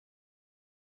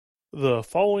The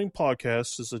following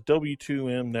podcast is a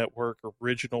W2M Network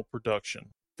original production.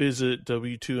 Visit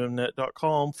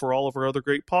W2Mnet.com for all of our other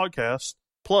great podcasts,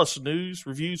 plus news,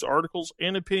 reviews, articles,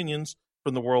 and opinions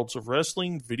from the worlds of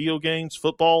wrestling, video games,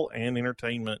 football, and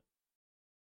entertainment.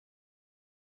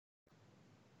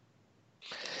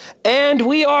 And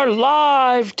we are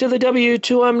live to the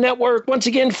W2M Network once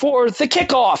again for the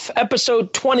Kickoff,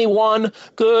 episode 21.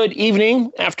 Good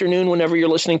evening, afternoon, whenever you're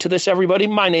listening to this, everybody.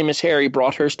 My name is Harry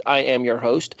Broadhurst. I am your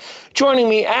host. Joining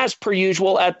me, as per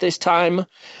usual, at this time,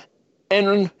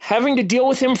 and having to deal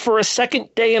with him for a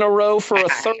second day in a row for a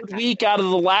third week out of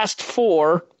the last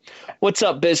four. What's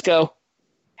up, Bisco?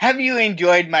 Have you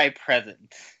enjoyed my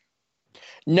present?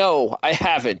 No, I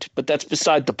haven't, but that's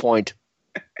beside the point.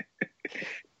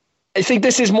 I think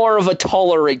this is more of a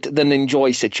tolerate than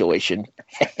enjoy situation.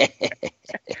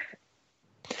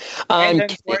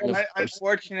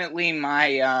 Unfortunately,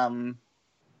 my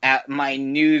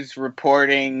news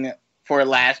reporting for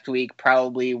last week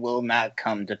probably will not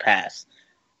come to pass.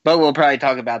 But we'll probably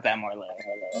talk about that more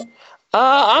later.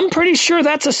 I'm pretty sure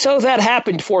that's a So That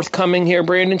Happened forthcoming here,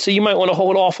 Brandon, so you might want to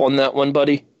hold off on that one,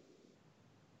 buddy.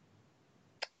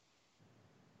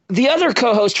 The other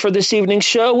co-host for this evening's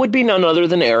show would be none other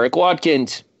than Erik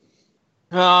Watkins.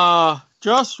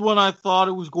 Just when I thought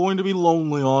it was going to be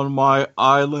lonely on my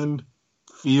island,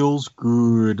 feels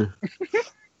good.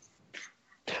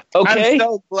 Okay.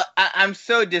 I'm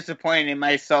so disappointed in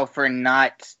myself for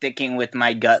not sticking with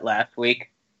my gut last week.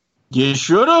 You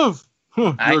should have.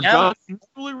 I Your know. gut's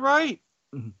usually right.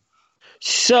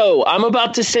 So, I'm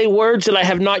about to say words that I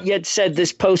have not yet said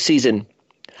this postseason.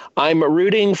 I'm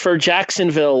rooting for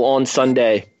Jacksonville on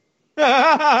Sunday. Because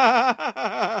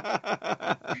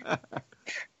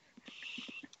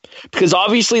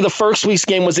obviously the first week's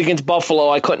game was against Buffalo.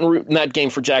 I couldn't root in that game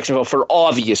for Jacksonville for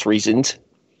obvious reasons.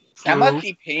 That must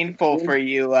be painful for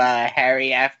you,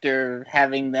 Harry, after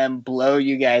having them blow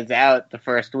you guys out the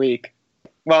first week.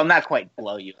 Well, not quite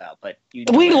blow you out, but...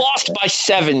 We lost by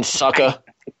 7, sucker.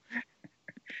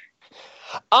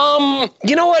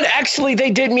 You know what? Actually,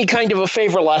 they did me kind of a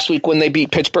favor last week when they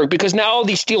beat Pittsburgh, because now all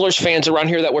these Steelers fans around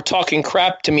here that were talking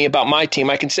crap to me about my team,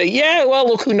 I can say, yeah, well,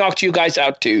 look who knocked you guys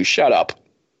out too. Shut up.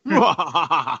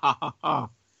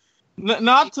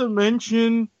 Not to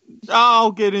mention,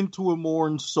 I'll get into it more,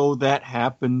 and So That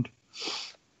Happened.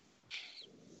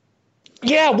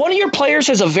 Yeah, one of your players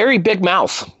has a very big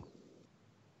mouth.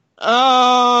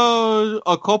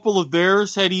 A couple of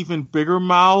theirs had even bigger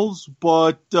mouths,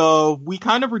 but we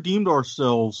kind of redeemed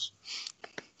ourselves.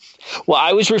 Well,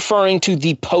 I was referring to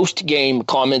the post-game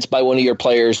comments by one of your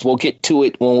players. We'll get to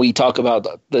it when we talk about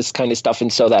this kind of stuff,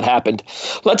 and So That Happened.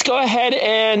 Let's go ahead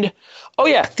and... Oh,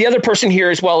 yeah, the other person here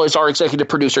as well is our executive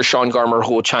producer, Sean Garmer,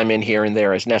 who will chime in here and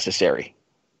there as necessary.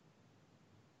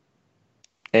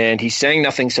 And he's saying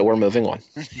nothing, so we're moving on.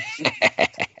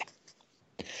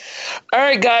 All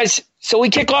right, guys, so we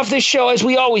kick off this show as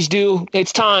we always do.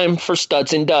 It's time for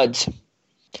Studs and Duds.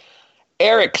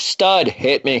 Erik, stud,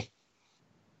 hit me.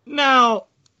 Now,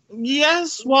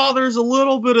 yes, while there's a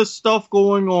little bit of stuff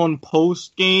going on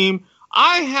post-game,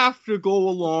 I have to go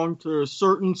along to a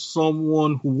certain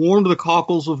someone who warmed the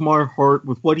cockles of my heart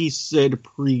with what he said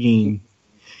pre-game.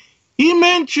 He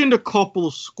mentioned a couple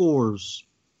of scores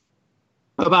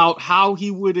about how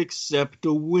he would accept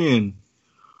a win.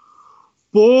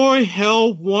 Boy,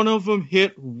 hell, one of them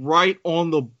hit right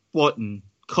on the button.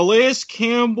 Calais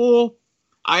Campbell,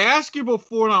 I asked you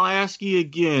before and I'll ask you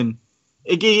again.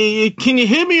 Can you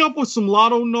hit me up with some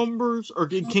lotto numbers, or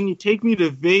can you take me to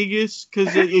Vegas?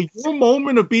 Because in your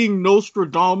moment of being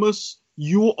Nostradamus,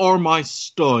 you are my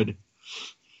stud.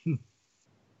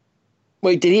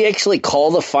 Wait, did he actually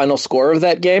call the final score of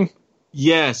that game?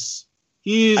 Yes.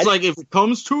 He's like, if it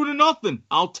comes 2-0,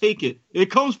 I'll take it.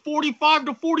 It comes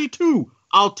 45-42,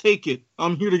 I'll take it.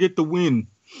 I'm here to get the win.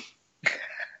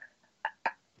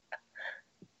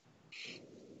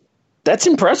 That's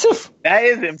impressive. That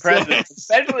is impressive,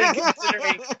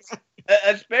 Yes.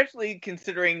 especially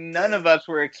considering none of us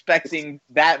were expecting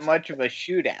that much of a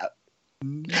shootout.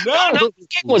 No,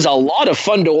 It was a lot of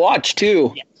fun to watch,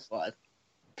 too. Yes, it was.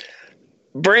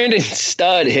 Brandon,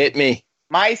 stud, hit me.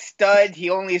 My stud, he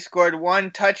only scored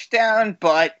 1 touchdown,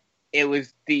 but it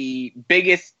was the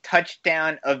biggest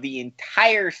touchdown of the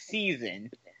entire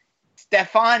season.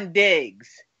 Stephon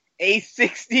Diggs, a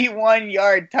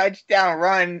 61-yard touchdown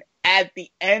run at the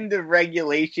end of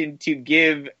regulation to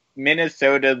give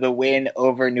Minnesota the win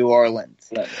over New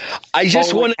Orleans. I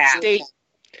just want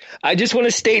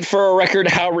to state for a record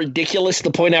how ridiculous the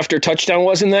point after touchdown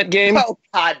was in that game. Oh,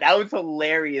 God, that was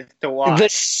hilarious to watch. The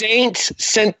Saints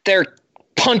sent their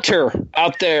punter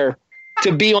out there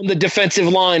to be on the defensive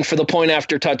line for the point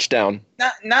after touchdown.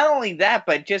 Not only that,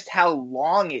 but just how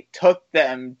long it took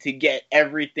them to get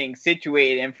everything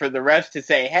situated, and for the refs to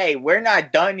say, "Hey, we're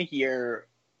not done here.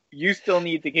 You still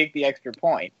need to kick the extra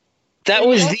point." That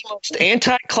was the most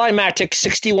anticlimactic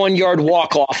 61-yard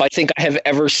walk-off I think I have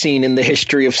ever seen in the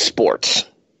history of sports.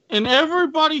 And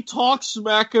everybody talks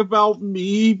smack about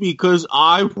me because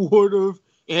I would have,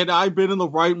 had I been in the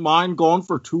right mind, gone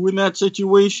for 2 in that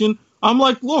situation. I'm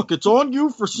like, look, it's on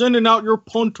you for sending out your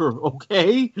punter,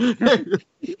 okay?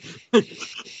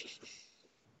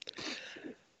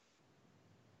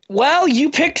 Well,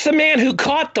 you picked the man who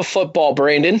caught the football,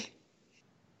 Brandon.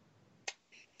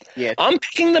 Yeah. I'm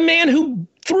picking the man who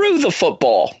threw the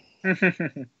football.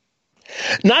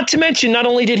 Not to mention, not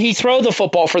only did he throw the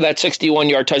football for that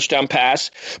 61-yard touchdown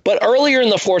pass, but earlier in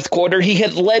the fourth quarter, he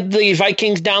had led the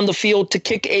Vikings down the field to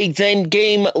kick a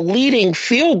then-game leading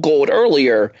field goal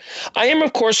earlier. I am,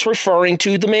 of course, referring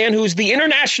to the man who's the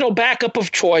international backup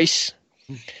of choice,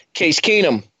 Case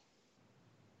Keenum.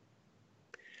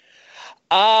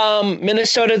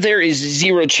 Minnesota, there is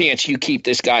zero chance you keep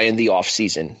this guy in the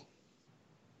offseason.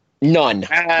 None.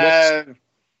 I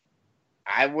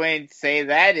wouldn't say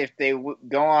that if they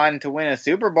go on to win a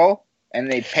Super Bowl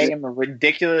and they pay him a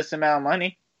ridiculous amount of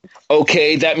money.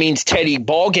 Okay, that means Teddy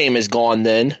Ballgame is gone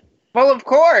then. Well, of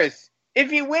course.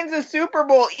 If he wins a Super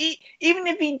Bowl, even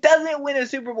if he doesn't win a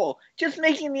Super Bowl, just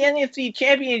making the NFC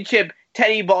Championship,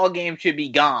 Teddy Ballgame should be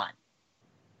gone.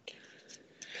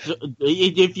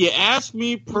 If you ask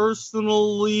me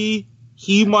personally,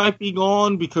 he might be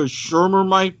gone because Shermer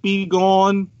might be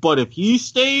gone. But if he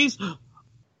stays,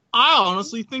 I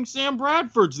honestly think Sam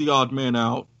Bradford's the odd man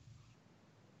out.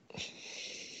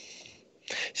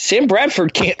 Sam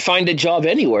Bradford can't find a job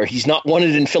anywhere. He's not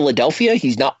wanted in Philadelphia.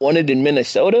 He's not wanted in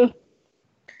Minnesota.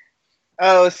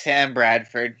 Oh, Sam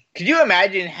Bradford. Could you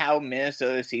imagine how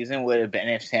Minnesota's season would have been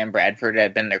if Sam Bradford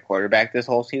had been their quarterback this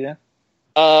whole season?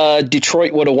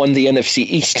 Detroit would have won the NFC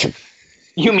East.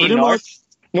 You mean North?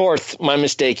 North, my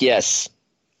mistake, yes.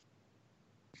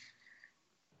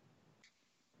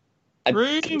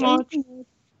 Pretty much.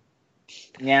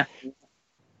 Yeah.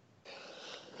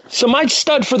 So my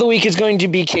stud for the week is going to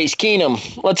be Case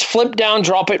Keenum. Let's flip down,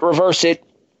 drop it, reverse it.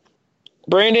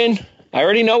 Brandon, I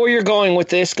already know where you're going with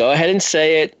this. Go ahead and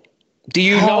say it. Do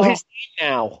you know his name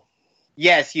now?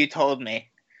 Yes, you told me.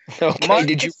 Okay, Marcus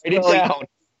did you write it down?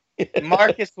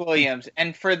 Marcus Williams.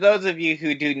 And for those of you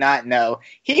who do not know,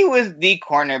 he was the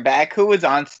cornerback who was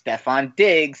on Stephon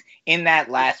Diggs in that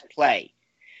last play.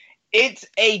 It's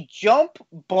a jump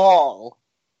ball,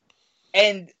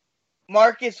 and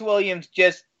Marcus Williams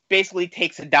just basically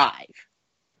takes a dive.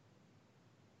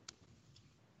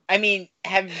 I mean,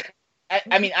 I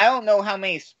don't know how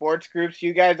many sports groups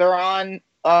you guys are on.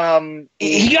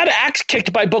 He got axe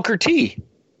kicked by Booker T.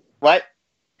 What?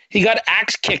 He got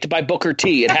axe kicked by Booker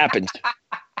T. It happened.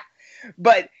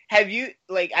 But have you,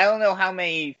 I don't know how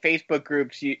many Facebook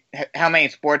groups how many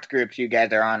sports groups you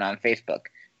guys are on Facebook.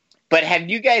 But have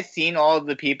you guys seen all of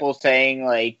the people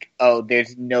saying, oh,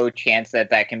 there's no chance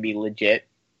that can be legit?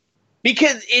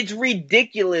 Because it's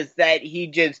ridiculous that he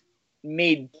just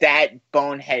made that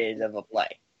boneheaded of a play.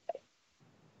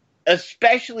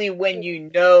 Especially when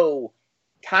you know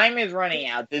time is running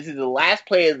out. This is the last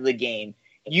play of the game.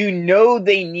 You know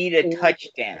they need a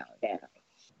touchdown.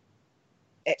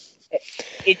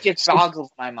 It just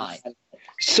boggles my mind.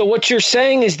 So what you're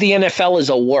saying is the NFL is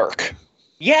a work.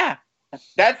 Yeah.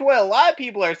 That's what a lot of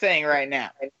people are saying right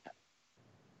now.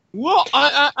 Well,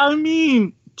 I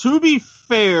mean, to be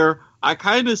fair, I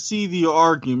kind of see the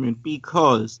argument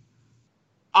because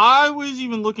I was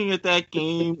even looking at that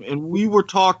game and we were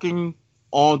talking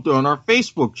on our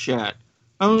Facebook chat.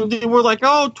 I mean, they were like,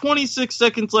 26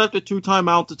 seconds left at 2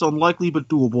 timeouts. It's unlikely but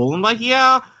doable. I'm like,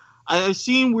 yeah, I've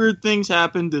seen weird things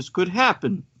happen. This could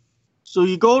happen. So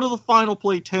you go to the final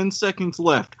play, 10 seconds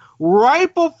left.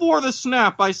 Right before the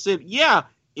snap, I said, yeah,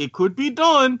 it could be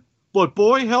done, but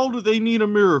boy, hell, do they need a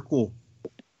miracle.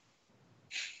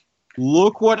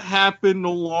 Look what happened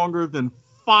no longer than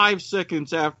 5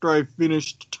 seconds after I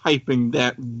finished typing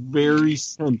that very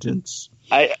sentence.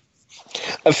 I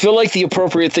feel like the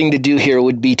appropriate thing to do here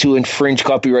would be to infringe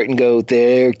copyright and go,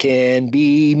 there can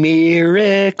be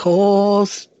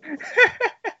miracles.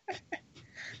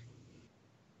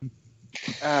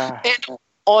 And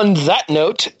on that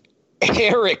note,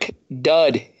 Eric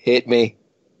Dud hit me.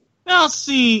 Now,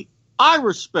 see, I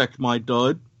respect my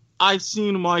dud. I've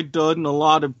seen my dud in a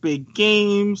lot of big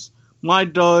games. My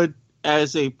dud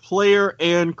as a player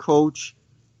and coach,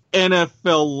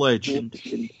 NFL legend.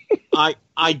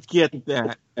 I get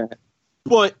that.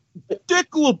 But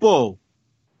Dick LeBeau,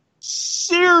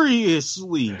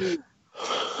 Seriously.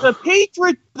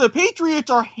 The Patriots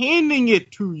are handing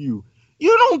it to you.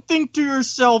 You don't think to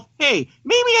yourself, hey,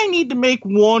 maybe I need to make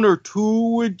one or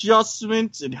two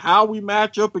adjustments in how we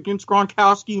match up against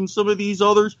Gronkowski and some of these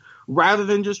others, rather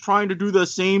than just trying to do the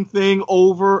same thing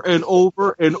over and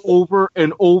over and over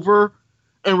and over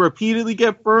and repeatedly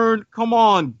get burned? Come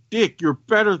on, Dick, you're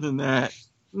better than that.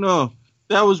 No,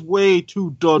 that was way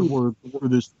too dud-word for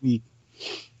this week.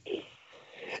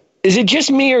 Is it just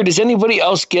me, or does anybody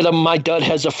else get a my dud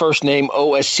has a first name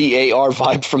OSCAR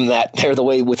vibe from that? There, the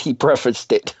way he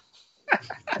prefaced it.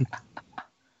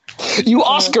 You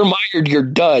Oscar Mayered your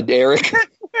dud, Eric.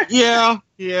 Yeah.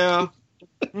 I'm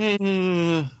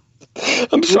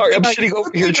sorry, I'm sitting over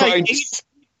here trying.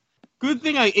 Good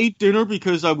thing I ate dinner,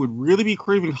 because I would really be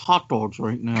craving hot dogs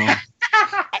right now.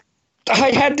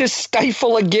 I had to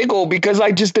stifle a giggle because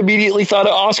I just immediately thought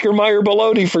of Oscar Mayer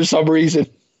baloney for some reason.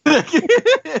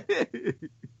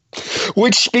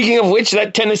 Which, speaking of which,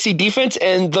 that Tennessee defense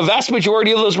and the vast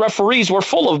majority of those referees were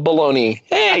full of baloney.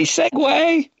 Hey,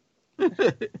 segue.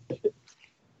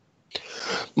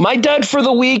 My dud for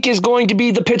the week is going to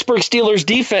be the Pittsburgh Steelers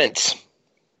defense.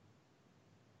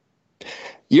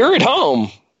 You're at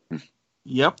home.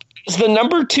 Yep. It's the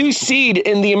number 2 seed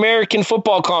in the American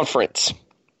Football Conference.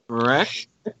 Correct.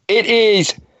 It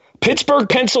is Pittsburgh,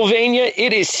 Pennsylvania.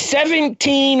 It is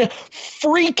 17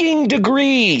 freaking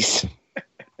degrees.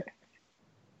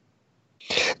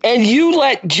 And you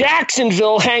let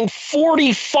Jacksonville hang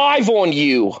 45 on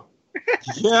you.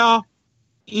 Yeah,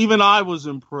 even I was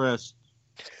impressed.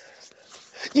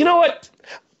 You know what?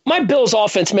 My Bills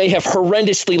offense may have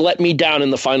horrendously let me down in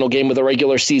the final game of the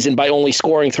regular season by only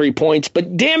scoring 3 points,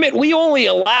 but damn it, we only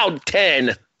allowed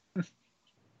 10.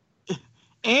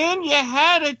 And you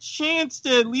had a chance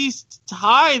to at least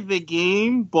tie the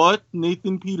game, but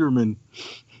Nathan Peterman.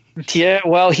 Yeah,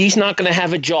 well, he's not going to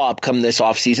have a job come this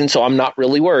offseason, so I'm not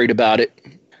really worried about it.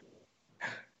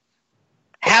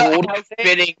 How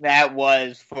fitting that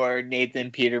was for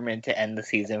Nathan Peterman to end the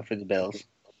season for the Bills.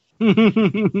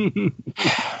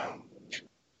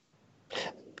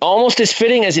 Almost as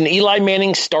fitting as an Eli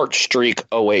Manning start streak.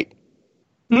 Oh, wait.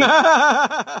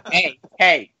 Hey.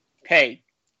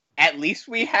 At least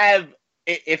we have,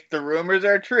 if the rumors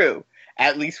are true,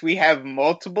 at least we have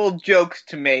multiple jokes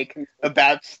to make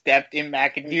about Stepped in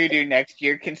McAdoo next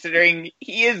year, considering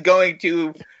he is going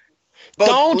to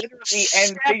both literally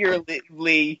and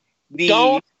figuratively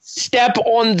Don't step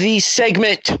on the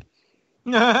segment.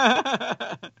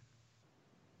 Damn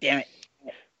it.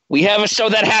 We have a So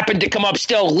That Happened to come up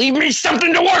still. Leave me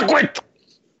something to work with.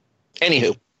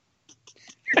 Anywho.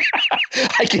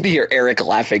 I can hear Eric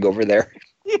laughing over there.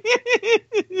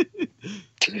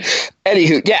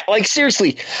 Anywho, yeah, like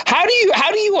seriously, how do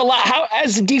you allow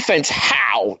as a defense,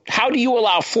 how do you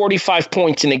allow 45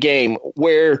 points in a game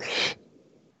where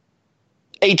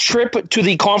a trip to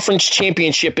the conference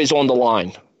championship is on the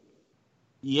line?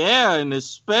 Yeah, and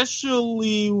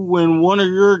especially when one of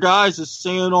your guys is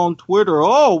saying on Twitter,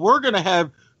 "Oh, we're going to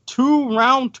have 2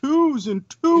 round 2s in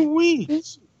 2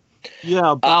 weeks."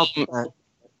 Yeah, about that.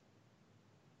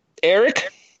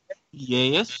 Eric?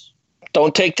 Yes?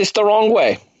 Don't take this the wrong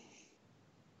way.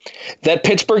 That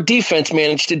Pittsburgh defense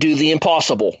managed to do the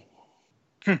impossible.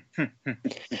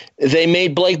 They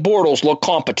made Blake Bortles look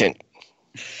competent.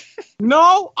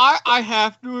 No, I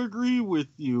have to agree with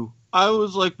you. I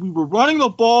was like, we were running the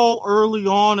ball early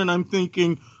on, and I'm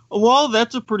thinking, well,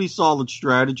 that's a pretty solid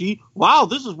strategy. Wow,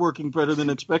 this is working better than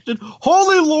expected.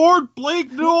 Holy Lord,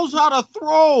 Blake knows how to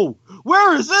throw.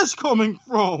 Where is this coming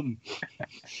from?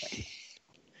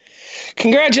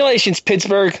 Congratulations,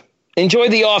 Pittsburgh. Enjoy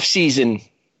the offseason.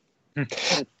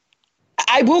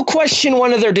 I will question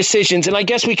one of their decisions, and I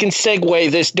guess we can segue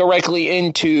this directly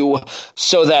into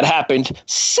So That Happened.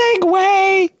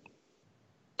 Segue!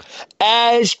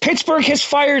 As Pittsburgh has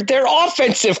fired their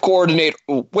offensive coordinator.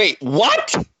 Wait,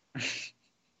 what?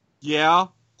 Yeah.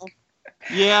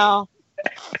 You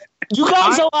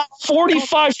guys allow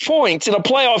 45 points in a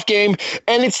playoff game,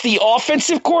 and it's the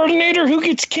offensive coordinator who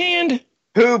gets canned?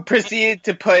 Who proceeded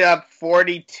to put up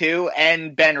 42,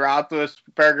 and Ben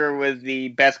Roethlisberger was the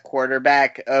best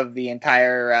quarterback of the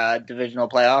entire divisional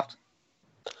playoffs.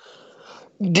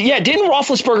 Yeah, didn't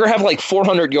Roethlisberger have like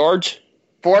 400 yards?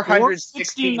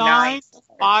 469.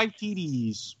 5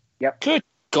 TDs. Yep. Good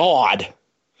God.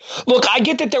 Look, I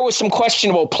get that there was some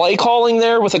questionable play calling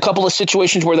there with a couple of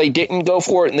situations where they didn't go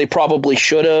for it and they probably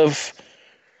should have.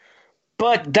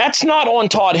 But that's not on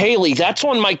Todd Haley. That's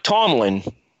on Mike Tomlin.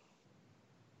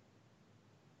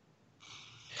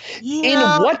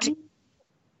 Yeah. In what?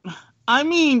 I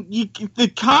mean, they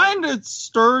kind of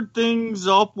stirred things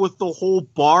up with the whole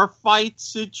bar fight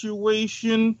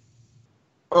situation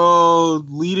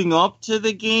leading up to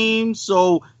the game.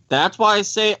 So that's why I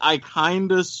say I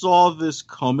kind of saw this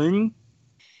coming.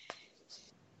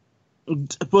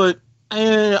 But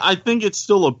I think it's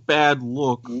still a bad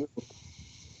look.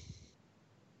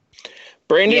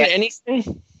 Brandon,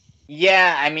 anything?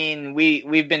 Yeah, I mean,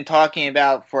 we've been talking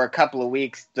about for a couple of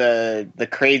weeks the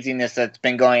craziness that's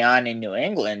been going on in New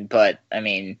England, but I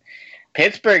mean,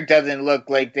 Pittsburgh doesn't look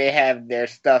like they have their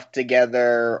stuff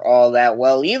together all that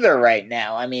well either right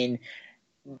now. I mean,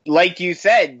 like you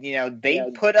said,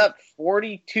 they put up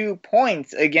 42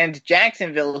 points against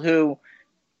Jacksonville, who,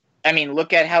 I mean,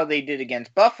 look at how they did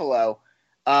against Buffalo.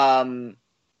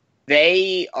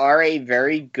 They are a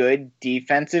very good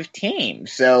defensive team.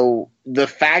 So the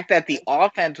fact that the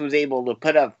offense was able to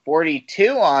put up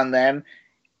 42 on them,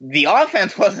 the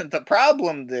offense wasn't the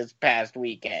problem this past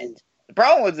weekend. The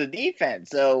problem was the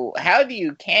defense. So how do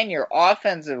you can your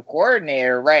offensive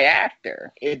coordinator right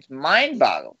after? It's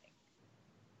mind-boggling.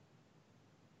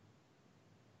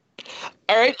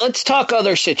 All right, let's talk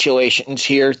other situations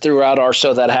here throughout our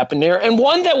So That Happened There. And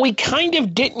one that we kind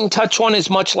of didn't touch on as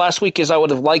much last week as I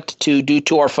would have liked to due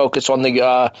to our focus on the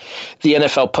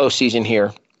NFL postseason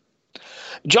here.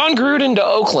 Jon Gruden to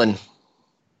Oakland.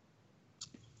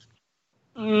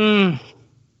 I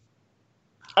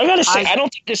got to say, I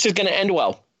don't think this is going to end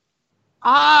well.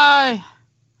 I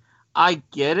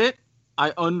get it.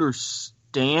 I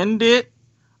understand it.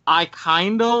 I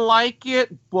kind of like it,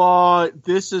 but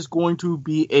this is going to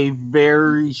be a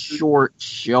very short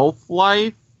shelf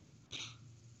life.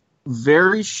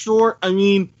 Very short. I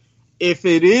mean, if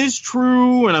it is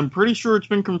true, and I'm pretty sure it's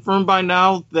been confirmed by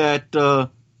now, that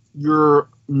your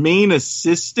main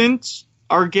assistants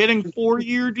are getting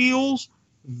 4-year deals,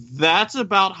 that's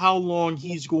about how long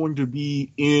he's going to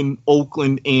be in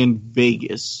Oakland and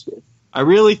Vegas. I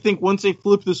really think once they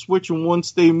flip the switch and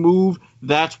once they move,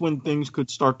 that's when things could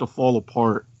start to fall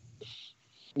apart.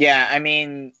 Yeah, I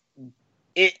mean,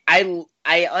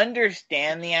 I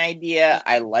understand the idea.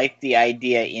 I like the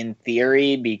idea in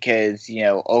theory because,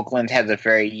 Oakland has a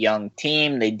very young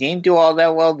team. They didn't do all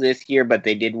that well this year, but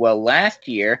they did well last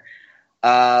year.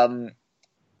 And,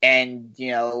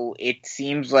 it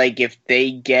seems like if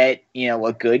they get,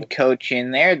 a good coach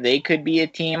in there, they could be a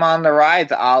team on the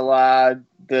rise, a la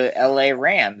the LA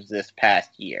Rams this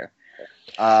past year.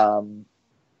 The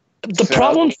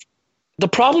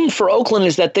problem for Oakland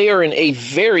is that they are in a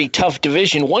very tough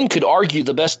division. One could argue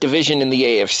the best division in the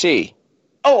AFC.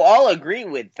 Oh, I'll agree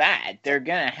with that. They're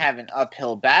going to have an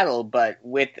uphill battle, but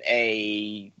with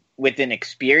an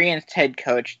experienced head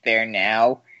coach there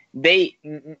now, I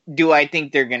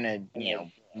think they're going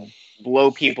to,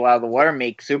 blow people out of the water,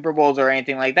 make Super Bowls or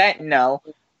anything like that? No.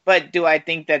 But do I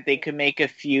think that they could make a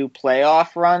few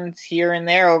playoff runs here and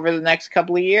there over the next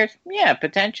couple of years? Yeah,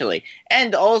 potentially.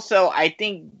 And also, I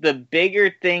think the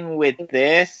bigger thing with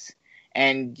this,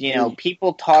 and,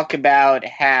 people talk about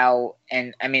how,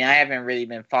 and I mean, I haven't really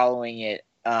been following it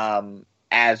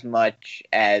as much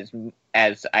as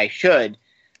I should,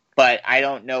 but I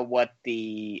don't know what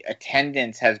the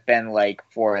attendance has been like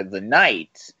for the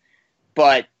Knights.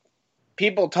 But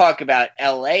people talk about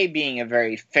LA being a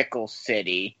very fickle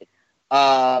city.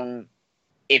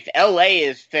 If LA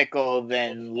is fickle,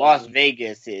 then Las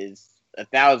Vegas is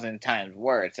 1,000 times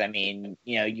worse. I mean,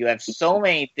 you have so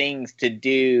many things to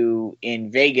do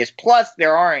in Vegas. Plus,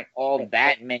 there aren't all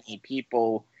that many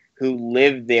people who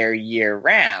live there year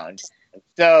round.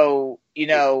 So,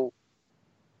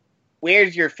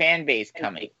 where's your fan base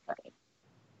coming from?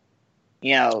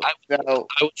 I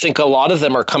would think a lot of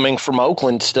them are coming from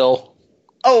Oakland still.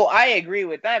 Oh, I agree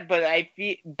with that, but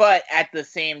but at the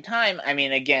same time, I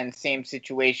mean, again, same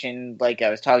situation like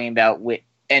I was talking about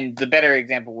and the better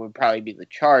example would probably be the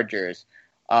Chargers.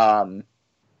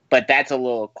 But that's a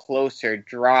little closer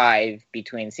drive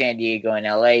between San Diego and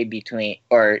LA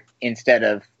instead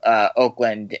of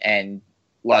Oakland and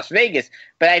Las Vegas.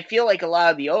 But I feel like a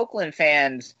lot of the Oakland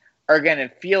fans are going to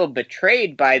feel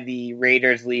betrayed by the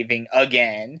Raiders leaving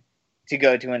again to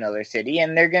go to another city,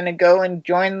 and they're going to go and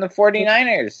join the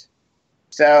 49ers.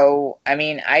 So, I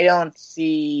mean, I don't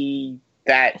see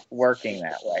that working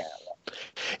that way.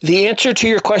 The answer to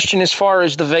your question as far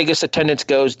as the Vegas attendance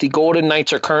goes, the Golden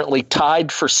Knights are currently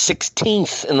tied for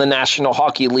 16th in the National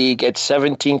Hockey League at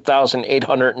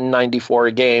 17,894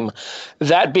 a game.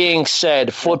 That being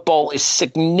said, football is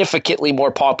significantly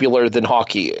more popular than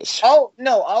hockey is. Oh,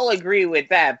 no, I'll agree with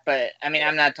that, but I mean,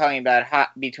 I'm not talking about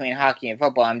between hockey and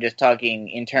football. I'm just talking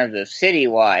in terms of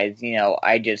city-wise.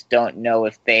 I just don't know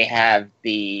if they have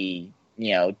the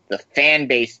the fan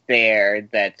base there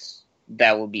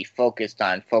that will be focused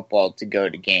on football to go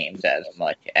to games as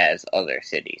much as other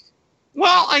cities.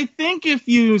 Well, I think if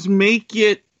you make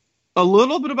it a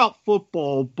little bit about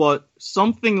football, but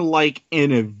something like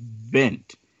an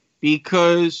event,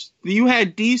 because you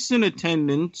had decent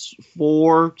attendance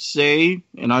for, say,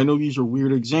 and I know these are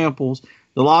weird examples,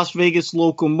 the Las Vegas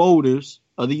Locomotives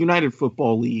of the United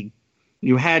Football League.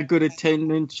 You had good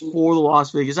attendance for the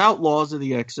Las Vegas Outlaws of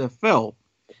the XFL.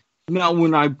 Now,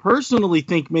 when I personally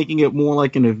think making it more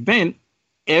like an event,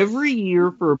 every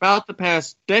year for about the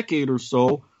past decade or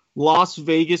so, Las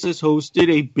Vegas has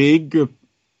hosted a big,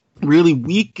 really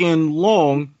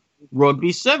weekend-long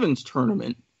Rugby Sevens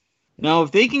tournament. Now,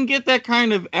 if they can get that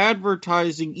kind of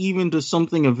advertising even to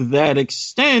something of that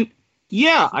extent,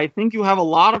 yeah, I think you have a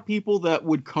lot of people that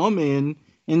would come in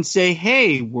and say,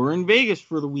 hey, we're in Vegas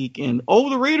for the weekend. Oh,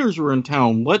 the Raiders are in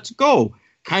town. Let's go.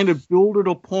 Kind of build it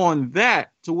upon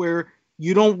that to where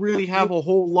you don't really have a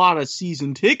whole lot of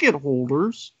season ticket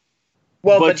holders,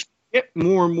 but you get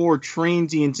more and more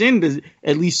transients in to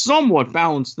at least somewhat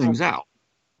balance things out.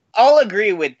 I'll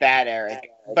agree with that, Eric,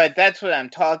 but that's what I'm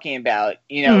talking about.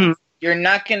 You're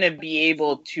not going to be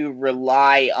able to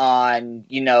rely on,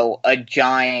 a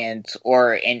Giants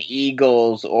or an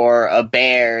Eagles or a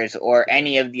Bears or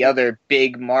any of the other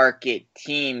big market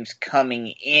teams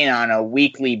coming in on a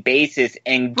weekly basis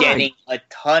and getting a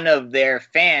ton of their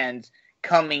fans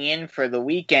coming in for the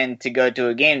weekend to go to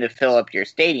a game to fill up your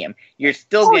stadium. You're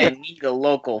still going to need a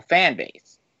local fan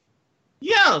base.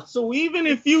 Yeah, so even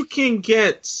if you can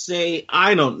get, say,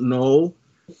 I don't know,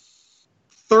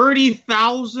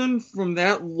 30,000 from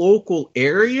that local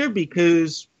area,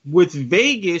 because with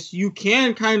Vegas, you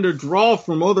can kind of draw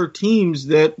from other teams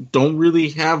that don't really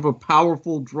have a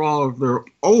powerful draw of their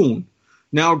own.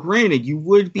 Now, granted, you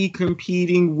would be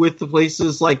competing with the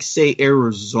places like, say,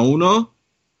 Arizona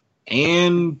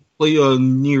and play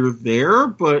near there,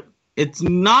 but it's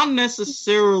not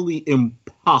necessarily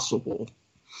impossible.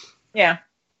 Yeah,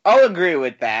 I'll agree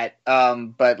with that.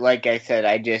 But like I said,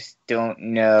 I just don't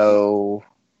know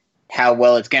how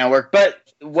well it's going to work. But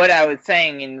what I was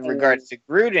saying in regards to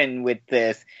Gruden with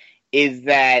this is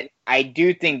that I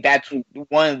do think that's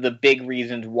one of the big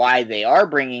reasons why they are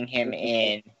bringing him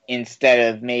in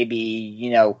instead of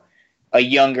maybe, a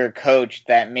younger coach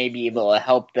that may be able to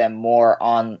help them more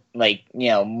on,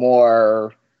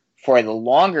 more for the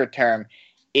longer term,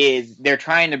 is they're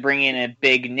trying to bring in a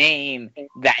big name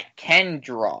that can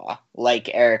draw, like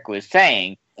Eric was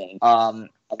saying.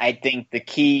 I think the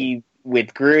key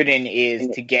with Gruden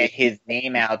is to get his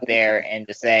name out there and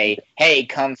to say, hey,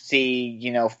 come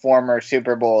see, former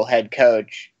Super Bowl head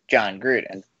coach Jon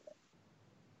Gruden.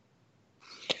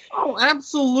 Oh,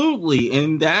 absolutely.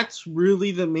 And that's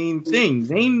really the main thing.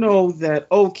 They know that,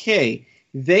 okay,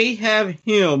 they have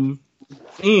him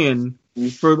in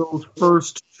for those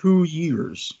first 2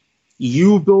 years.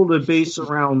 You build a base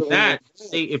around that.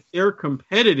 Say if they're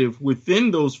competitive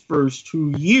within those first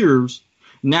 2 years,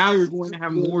 now you're going to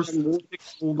have more specific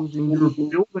holders and you're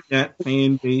building that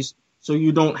fan base so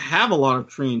you don't have a lot of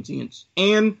transients.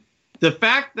 And the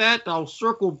fact that, I'll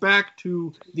circle back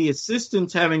to the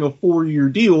assistants having a 4-year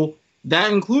deal,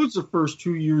 that includes the first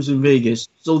 2 years in Vegas.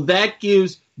 So that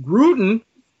gives Gruden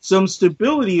some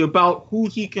stability about who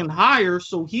he can hire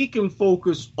so he can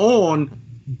focus on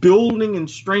building and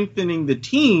strengthening the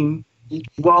team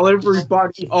while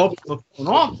everybody up in the front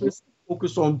office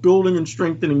focus on building and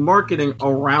strengthening marketing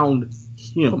around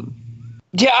him.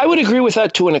 Yeah, I would agree with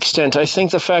that to an extent. I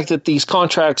think the fact that these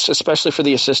contracts, especially for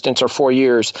the assistants, are 4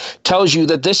 years, tells you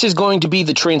that this is going to be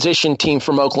the transition team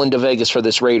from Oakland to Vegas for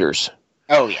this Raiders.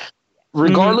 Oh, yeah.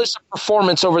 Regardless of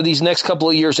performance over these next couple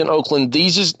of years in Oakland,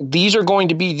 these are going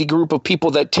to be the group of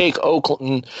people that take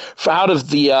Oakland out of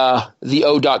the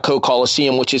O.Co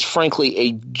Coliseum, which is frankly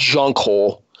a junk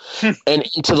hole, and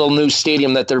into the new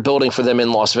stadium that they're building for them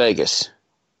in Las Vegas.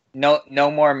 No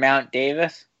more Mount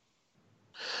Davis?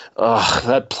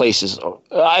 That place is.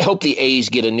 I hope the A's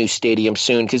get a new stadium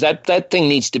soon because that thing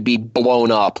needs to be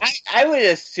blown up. I would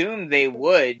assume they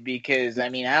would because I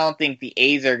don't think the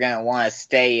A's are going to want to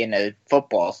stay in a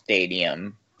football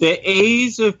stadium. The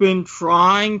A's have been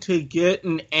trying to get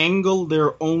and angle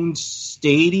their own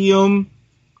stadium.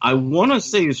 I want to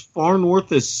say as far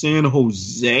north as San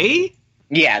Jose.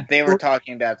 Yeah, they were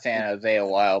talking about San Jose a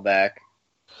while back.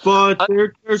 But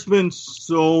there's been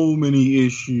so many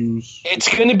issues.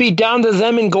 It's going to be down to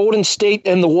them in Golden State,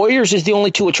 and the Warriors is the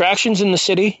only two attractions in the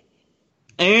city.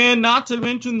 And not to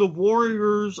mention the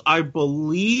Warriors, I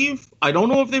believe, I don't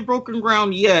know if they've broken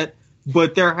ground yet,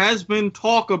 but there has been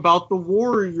talk about the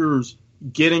Warriors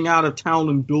getting out of town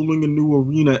and building a new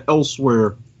arena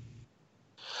elsewhere.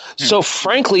 So,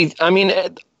 frankly, I mean,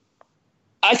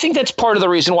 I think that's part of the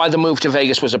reason why the move to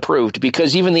Vegas was approved,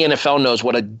 because even the NFL knows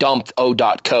what a dump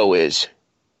O.co is.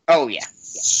 Oh, yeah.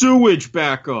 Sewage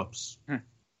backups.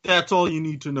 That's all you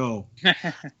need to know.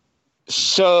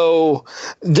 So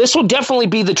this will definitely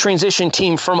be the transition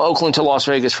team from Oakland to Las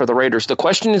Vegas for the Raiders. The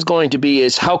question is going to be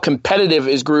is how competitive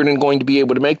is Gruden going to be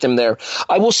able to make them there?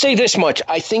 I will say this much.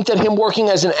 I think that him working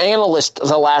as an analyst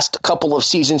the last couple of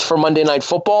seasons for Monday Night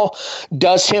Football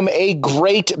does him a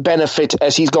great benefit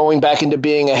as he's going back into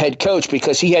being a head coach,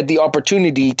 because he had the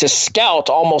opportunity to scout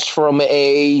almost from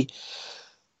an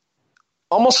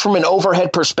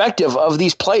overhead perspective of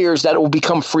these players that will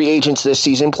become free agents this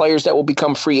season, players that will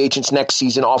become free agents next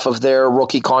season off of their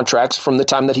rookie contracts from the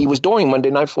time that he was doing Monday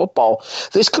Night Football.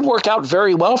 This could work out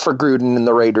very well for Gruden and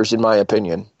the Raiders, in my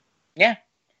opinion. Yeah.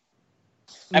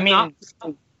 I mean,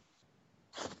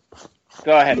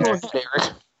 go ahead, Eric.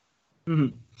 Mm-hmm.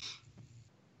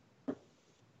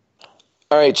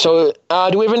 All right, so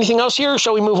do we have anything else here, or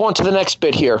shall we move on to the next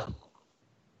bit here?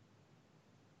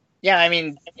 Yeah, I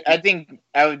mean, I think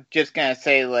I was just going to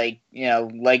say, like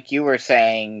you were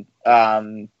saying,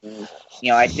 I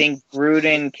think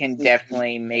Gruden can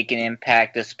definitely make an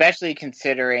impact, especially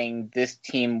considering this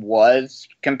team was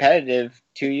competitive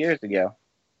 2 years ago.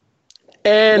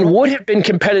 And would have been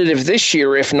competitive this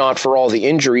year if not for all the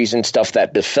injuries and stuff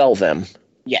that befell them.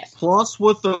 Yes. Plus,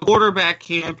 with the quarterback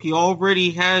camp, he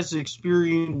already has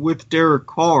experience with Derek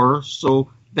Carr, so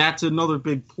that's another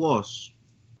big plus.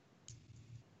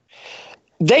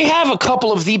 They have a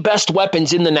couple of the best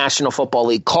weapons in the National Football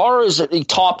League. Carr is a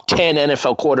top 10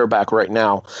 NFL quarterback right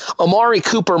now. Amari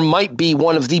Cooper might be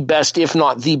one of the best, if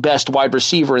not the best, wide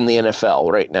receiver in the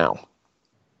NFL right now.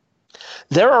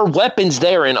 There are weapons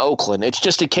there in Oakland. It's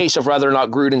just a case of whether or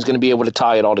not Gruden's going to be able to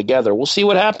tie it all together. We'll see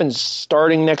what happens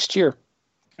starting next year.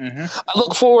 Mm-hmm. I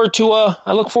look forward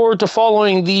to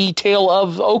following the tale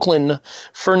of Oakland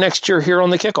for next year here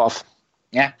on the Kickoff.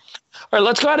 Yeah. All right,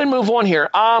 let's go ahead and move on here.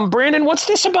 Brandon, what's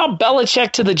this about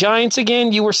Billichek to the Giants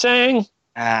again, you were saying?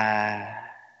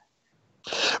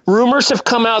 Rumors have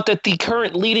come out that the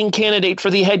current leading candidate for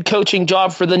the head coaching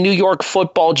job for the New York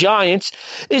Football Giants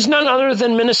is none other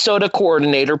than Minnesota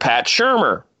coordinator Pat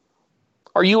Shurmur.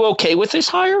 Are you okay with this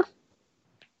hire?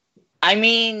 I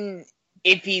mean,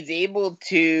 if he's able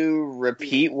to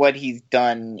repeat what he's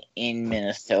done in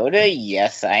Minnesota,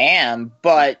 yes, I am.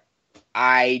 But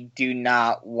I do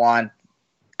not want...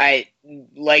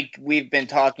 like we've been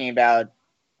talking about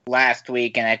last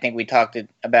week, and I think we talked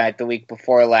about it the week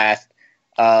before last,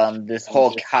 this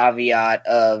whole caveat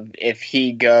of if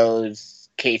he goes,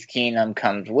 Case Keenum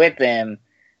comes with him.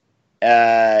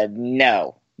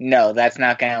 No, that's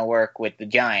not going to work with the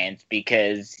Giants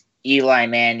because Eli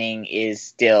Manning is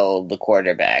still the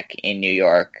quarterback in New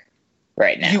York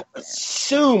right now. You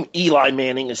assume Eli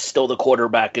Manning is still the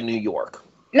quarterback in New York.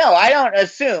 No, I don't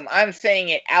assume. I'm saying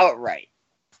it outright.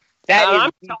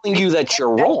 I'm telling you that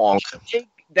you're wrong.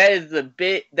 That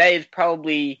is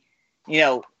probably,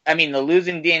 I mean, the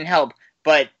losing didn't help,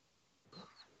 but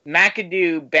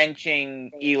McAdoo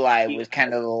benching Eli was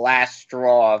kind of the last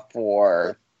straw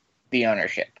for the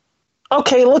ownership.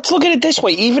 Okay, let's look at it this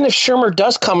way. Even if Shurmur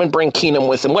does come and bring Keenum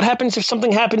with him, what happens if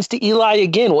something happens to Eli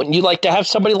again? Wouldn't you like to have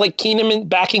somebody like Keenum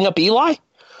backing up Eli?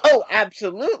 Oh,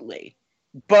 absolutely.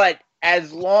 But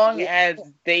as long as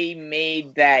they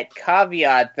made that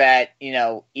caveat that,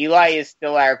 Eli is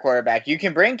still our quarterback, you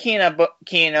can bring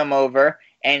Keenum over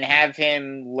and have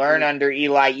him learn under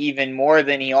Eli even more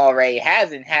than he already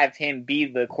has and have him be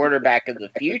the quarterback of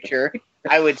the future.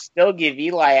 I would still give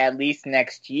Eli at least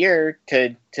next year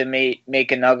to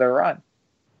make another run.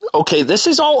 Okay, this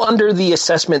is all under the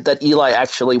assessment that Eli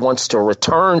actually wants to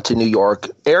return to New York.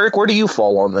 Eric, where do you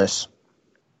fall on this?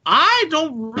 I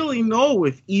don't really know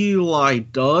if Eli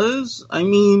does. I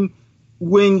mean,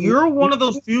 when you're one of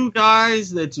those few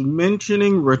guys that's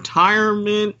mentioning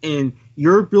retirement and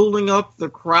you're building up the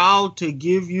crowd to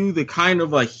give you the kind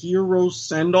of a hero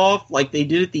send-off like they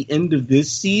did at the end of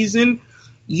this season,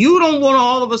 you don't want to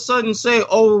all of a sudden say,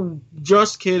 oh,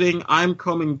 just kidding, I'm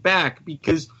coming back,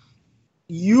 because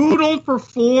you don't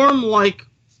perform like,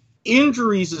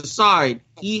 injuries aside,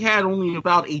 he had only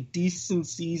about a decent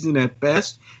season at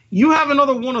best. You have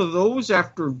another one of those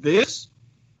after this,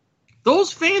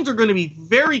 those fans are going to be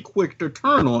very quick to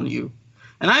turn on you.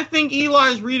 And I think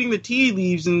Eli's reading the tea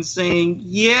leaves and saying,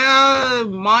 yeah,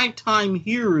 my time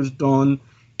here is done.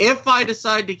 If I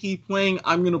decide to keep playing,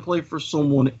 I'm going to play for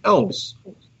someone else.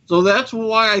 So that's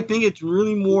why I think it's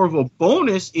really more of a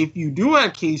bonus if you do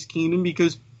have Case Keenum,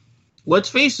 because let's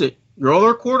face it, your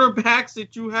other quarterbacks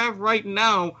that you have right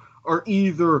now are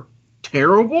either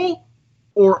terrible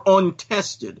or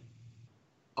untested.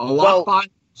 A lot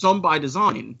by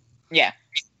design. Yeah.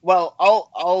 Well,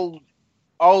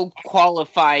 I'll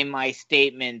qualify my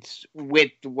statements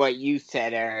with what you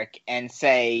said, Eric, and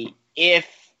say if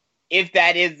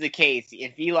that is the case,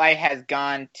 if Eli has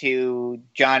gone to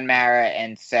John Mara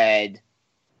and said,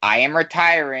 I am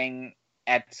retiring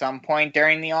at some point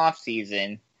during the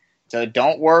offseason, so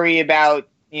don't worry about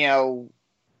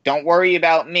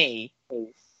me,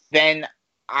 then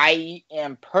I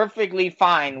am perfectly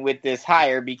fine with this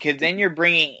hire, because then you're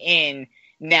bringing in,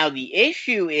 now the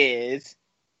issue is,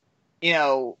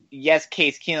 yes,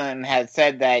 Case Keenum has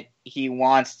said that he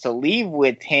wants to leave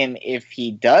with him if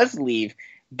he does leave,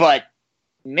 but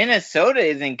Minnesota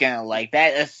isn't going to like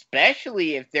that,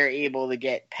 especially if they're able to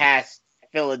get past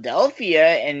Philadelphia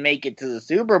and make it to the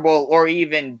Super Bowl, or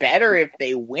even better if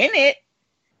they win it.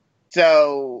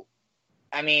 So,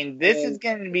 I mean, this is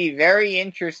going to be very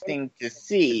interesting to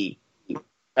see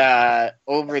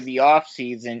over the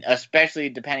offseason, especially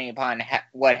depending upon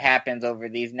what happens over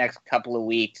these next couple of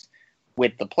weeks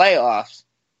with the playoffs.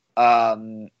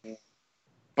 But,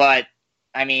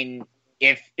 I mean,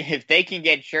 if they can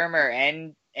get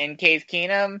Shermer and Case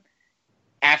Keenum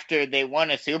after they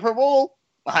won a Super Bowl,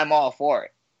 I'm all for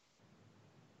it.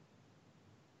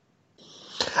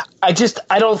 I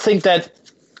don't think that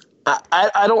that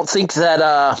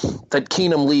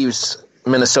Keenum leaves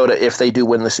Minnesota if they do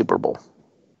win the Super Bowl.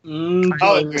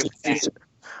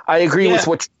 I agree with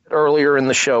what you said earlier in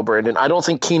the show, Brandon. I don't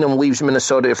think Keenum leaves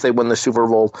Minnesota if they win the Super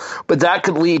Bowl, but that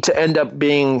could lead to end up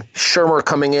being Shermer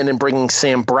coming in and bringing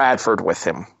Sam Bradford with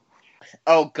him.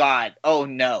 Oh, God. Oh,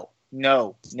 no.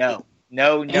 No. And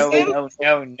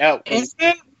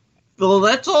then,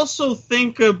 let's also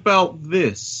think about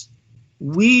this.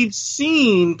 We've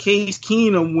seen Case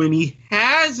Keenum when he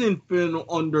hasn't been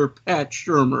under Pat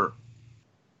Shermer.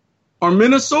 Are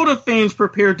Minnesota fans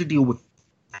prepared to deal with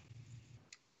that?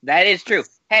 That is true.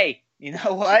 Hey, you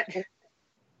know what?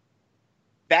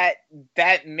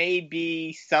 That may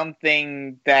be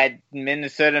something that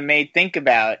Minnesota may think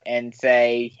about and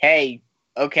say, hey,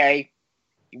 okay,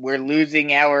 we're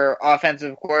losing our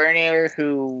offensive coordinator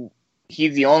who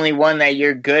he's the only one that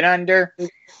you're good under.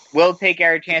 We'll take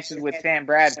our chances with Sam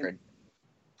Bradford.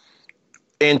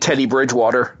 And Teddy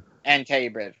Bridgewater.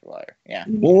 Yeah.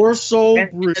 More so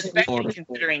especially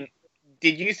considering,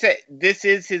 did you say this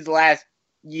is his last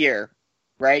year,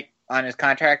 right, on his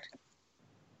contract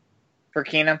for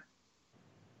Keenum?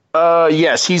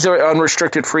 Yes, he's an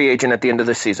unrestricted free agent at the end of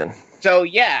the season. So,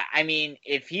 yeah, I mean,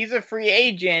 if he's a free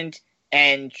agent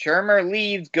and Shermer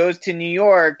leaves, goes to New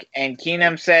York, and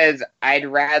Keenum says, I'd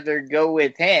rather go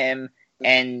with him,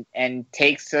 and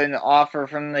takes an offer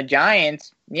from the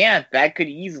Giants, yeah, that could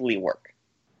easily work.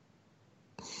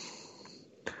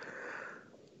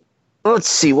 Let's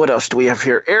see, what else do we have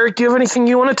here? Eric, do you have anything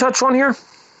you want to touch on here?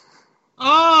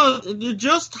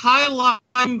 Just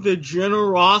highlighting the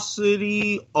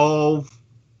generosity of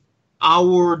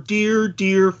our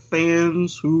dear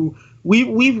fans who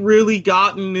we've really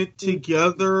gotten it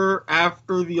together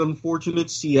after the unfortunate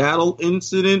Seattle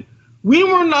incident. We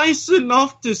were nice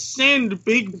enough to send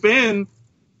Big Ben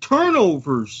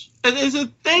turnovers as a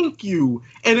thank you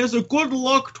and as a good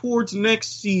luck towards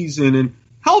next season and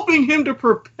helping him to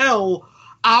propel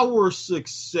our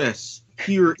success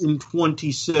here in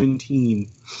 2017.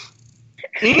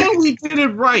 And we did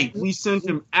it right. We sent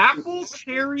him apple,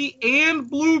 cherry, and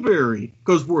blueberry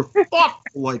because we're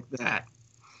thoughtful like that.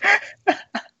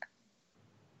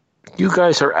 You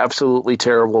guys are absolutely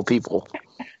terrible people.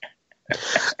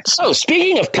 So,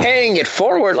 speaking of paying it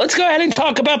forward, let's go ahead and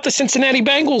talk about the Cincinnati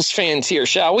Bengals fans here,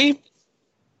 shall we?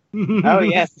 Oh,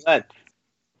 yes.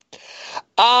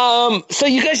 So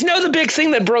you guys know the big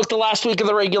thing that broke the last week of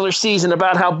the regular season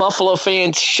about how Buffalo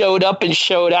fans showed up and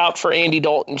showed out for Andy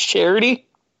Dalton's charity?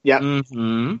 Yeah.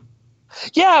 Mm-hmm.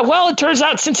 Yeah, well, it turns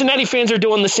out Cincinnati fans are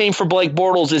doing the same for Blake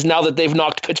Bortles is now that they've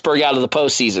knocked Pittsburgh out of the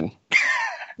postseason.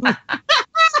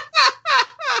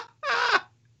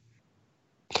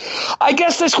 I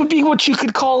guess this would be what you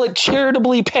could call it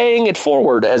charitably paying it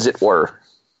forward, as it were.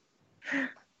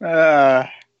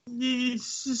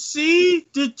 See,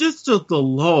 just the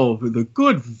love and the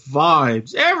good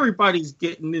vibes. Everybody's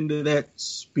getting into that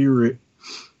spirit.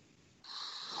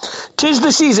 'Tis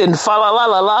the season, fa la la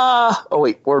la la. Oh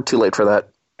wait, we're too late for that.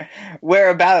 We're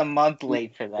about a month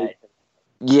late for that.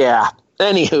 Yeah,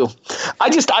 Anywho,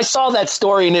 I saw that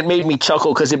story and it made me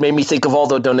chuckle because it made me think of all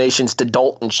the donations to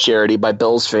Dalton's charity by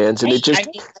Bills fans, and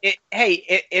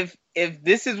if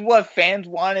this is what fans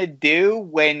want to do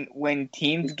when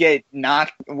teams get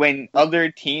knocked, when other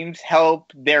teams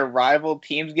help their rival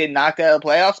teams get knocked out of the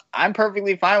playoffs, I'm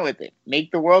perfectly fine with it.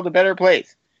 Make the world a better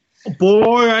place.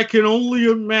 Boy, I can only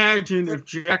imagine if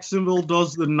Jacksonville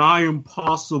does the nigh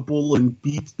impossible and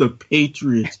beats the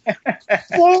Patriots.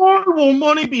 Boy, will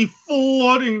money be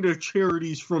flooding to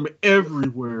charities from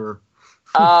everywhere.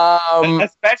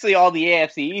 Especially all the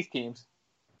AFC East teams.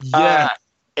 Yeah.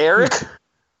 Eric?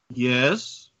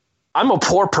 Yes? I'm a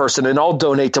poor person, and I'll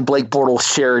donate to Blake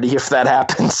Bortles' charity if that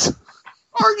happens.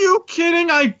 Are you kidding?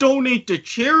 I donate to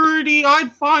charity.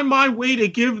 I'd find my way to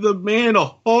give the man a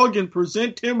hug and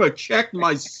present him a check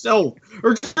myself.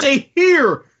 Or say,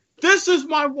 here, this is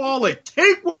my wallet.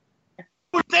 Take one.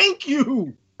 Thank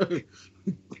you.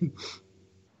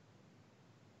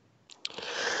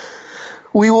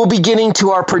 We will be getting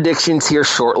to our predictions here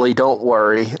shortly. Don't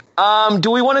worry.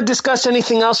 Do we want to discuss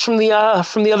anything else from the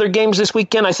other games this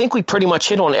weekend? I think we pretty much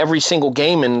hit on every single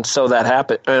game, and so that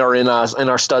happened, or in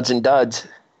our studs and duds.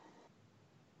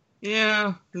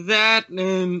 Yeah, that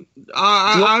and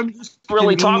I'm just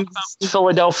really talking about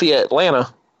Philadelphia,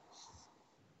 Atlanta.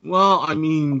 Well, I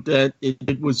mean that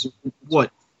it was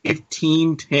what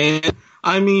 15-10.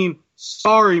 I mean,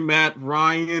 sorry, Matt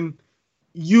Ryan.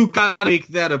 You got to make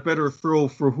that a better throw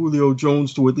for Julio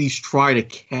Jones to at least try to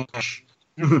catch.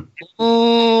 I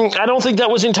don't think that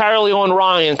was entirely on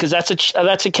Ryan because that's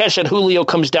a catch that Julio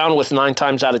comes down with 9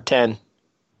 times out of 10.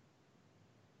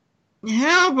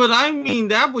 Yeah, but I mean,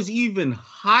 that was even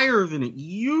higher than it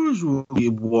usually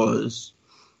was.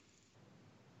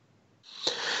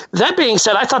 That being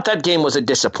said, I thought that game was a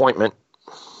disappointment.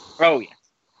 Oh, yeah.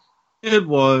 It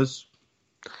was.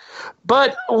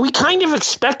 But we kind of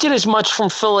expected as much from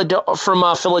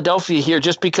Philadelphia here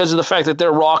just because of the fact that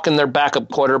they're rocking their backup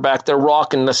quarterback. They're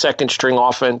rocking the second-string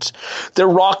offense. They're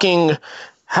rocking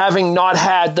having not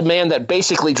had the man that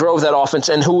basically drove that offense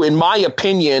and who, in my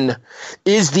opinion,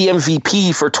 is the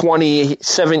MVP for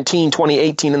 2017,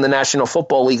 2018 in the National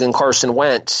Football League in Carson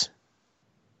Wentz.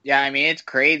 Yeah, I mean, it's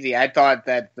crazy. I thought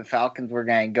that the Falcons were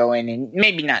going to go in and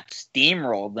maybe not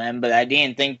steamroll them, but I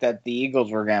didn't think that the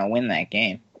Eagles were going to win that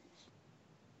game.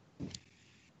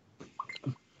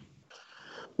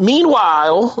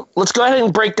 Meanwhile, let's go ahead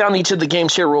and break down each of the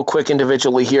games here real quick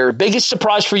individually here. Biggest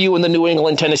surprise for you in the New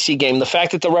England-Tennessee game, the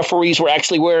fact that the referees were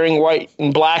actually wearing white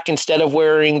and black instead of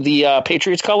wearing the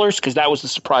Patriots colors? Because that was the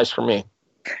surprise for me.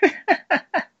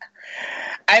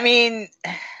 I mean,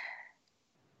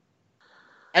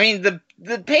 the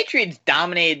Patriots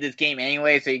dominated this game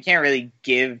anyway, so you can't really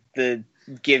give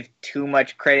too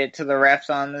much credit to the refs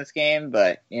on this game,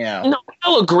 but, you know. No,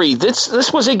 I'll agree.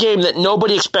 This was a game that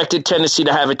nobody expected Tennessee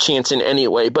to have a chance in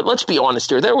anyway, but let's be honest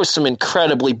here. There was some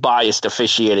incredibly biased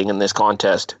officiating in this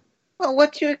contest. Well,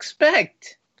 what do you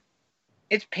expect?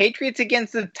 It's Patriots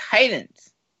against the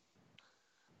Titans.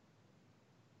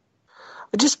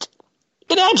 It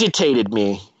agitated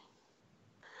me.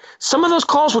 Some of those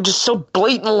calls were just so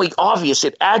blatantly obvious.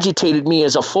 It agitated me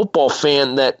as a football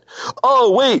fan that,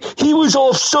 oh, wait, he was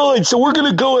offside, so we're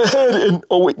going to go ahead and,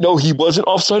 oh, wait, no, he wasn't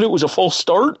offside. It was a false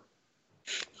start.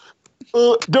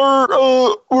 What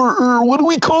do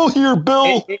we call here,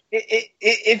 Bill?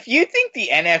 If you think the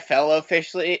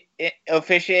NFL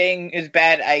officiating is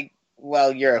bad,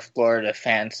 well, you're a Florida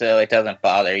fan, so it doesn't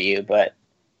bother you, but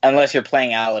unless you're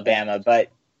playing Alabama, but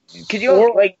could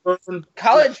you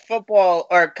college football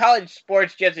or college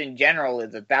sports just in general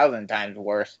is 1,000 times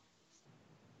worse.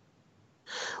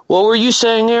 What were you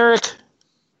saying, Eric?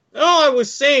 No, I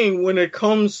was saying when it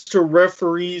comes to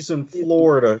referees in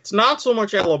Florida, it's not so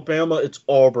much Alabama, it's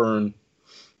Auburn.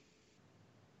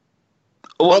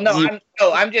 Well, no,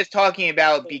 I'm just talking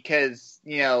about because,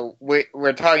 you know,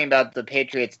 we're talking about the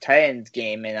Patriots-Titans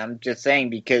game, and I'm just saying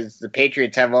because the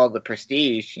Patriots have all the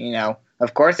prestige, you know,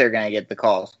 of course they're going to get the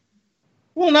calls.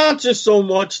 Well, not just so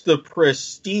much the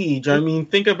prestige. I mean,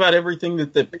 think about everything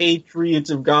that the Patriots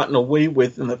have gotten away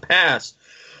with in the past.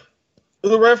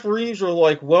 The referees are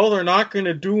like, well, they're not going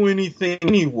to do anything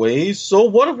anyway, so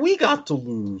what have we got to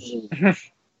lose?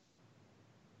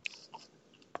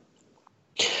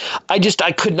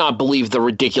 I could not believe the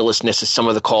ridiculousness of some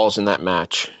of the calls in that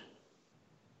match.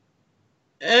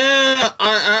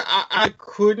 I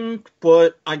couldn't,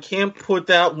 but I can't put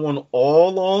that one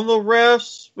all on the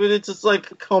refs. But it's just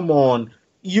like, come on.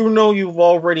 You know you've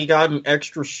already got an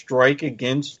extra strike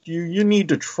against you. You need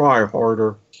to try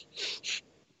harder.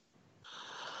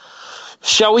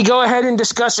 Shall we go ahead and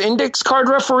discuss index card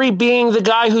referee being the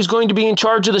guy who's going to be in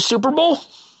charge of the Super Bowl?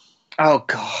 Oh,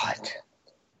 God.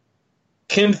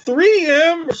 Can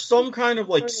 3M or some kind of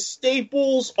like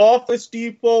Staples, Office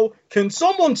Depot, can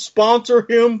someone sponsor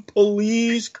him,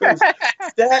 please? Because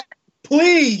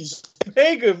please,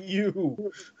 beg of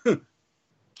you. All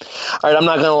right, I'm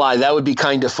not going to lie. That would be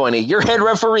kind of funny. Your head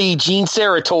referee, Gene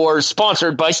Sarator,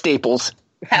 sponsored by Staples.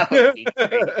 That would be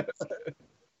great.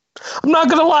 I'm not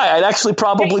going to lie. I'd actually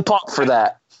probably pop for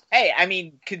that. Hey, I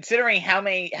mean, considering how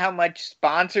much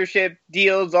sponsorship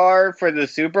deals are for the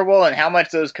Super Bowl and how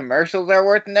much those commercials are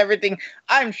worth and everything,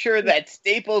 I'm sure that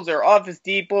Staples or Office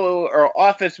Depot or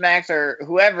Office Max or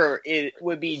whoever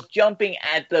would be jumping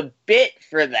at the bit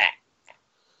for that.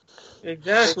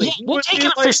 Exactly. Yeah, we'll take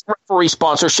an official referee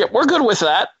sponsorship. We're good with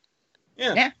that.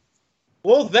 Yeah.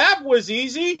 Well, that was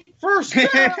easy. First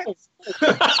down.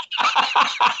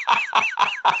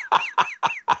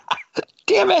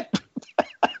 Damn it.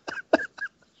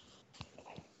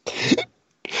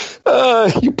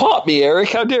 You popped me, Eric.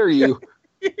 How dare you?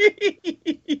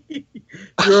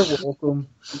 You're welcome.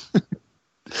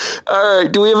 All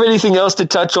right. Do we have anything else to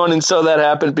touch on and so that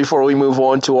happened before we move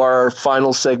on to our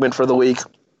final segment for the week?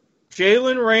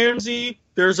 Jalen Ramsey,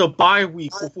 there's a bye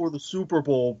week before the Super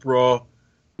Bowl, bro.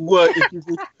 What with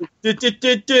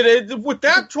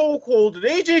that chokehold? Did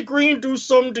AJ Green do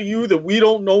something to you that we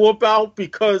don't know about?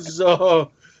 Because you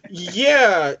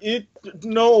can't.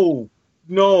 No,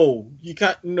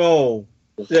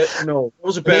 that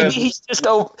was a bad.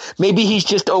 Maybe he's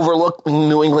just overlooking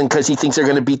New England because he thinks they're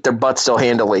going to beat their butts so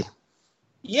handily.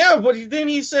 Yeah, but then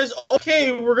he says,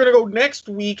 "Okay, we're going to go next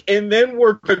week, and then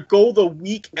we're going to go the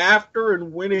week after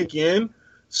and win again."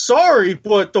 Sorry,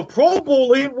 but the Pro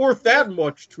Bowl ain't worth that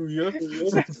much to you.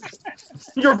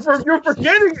 You're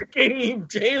forgetting the game,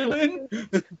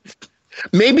 Jalen.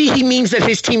 Maybe he means that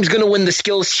his team's going to win the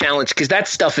skills challenge because that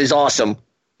stuff is awesome.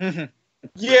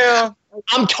 Yeah.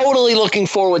 I'm totally looking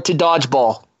forward to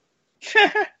dodgeball.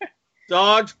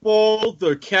 Dodgeball,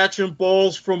 the catching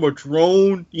balls from a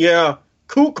drone. Yeah.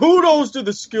 Kudos to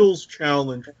the skills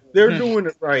challenge. They're doing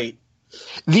it right.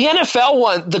 The NFL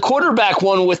one, the quarterback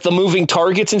one with the moving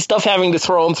targets and stuff, having to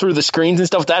throw them through the screens and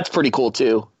stuff, that's pretty cool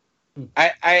too.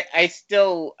 I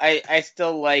still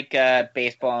like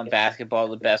baseball and basketball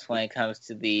the best when it comes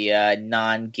to the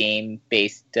non-game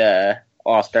based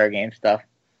All-Star game stuff.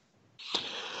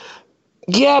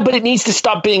 Yeah, but it needs to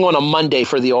stop being on a Monday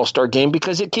for the All-Star game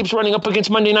because it keeps running up against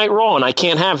Monday Night Raw, and I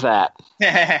can't have that.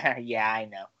 Yeah, I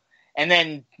know. And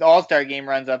then the All-Star game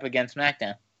runs up against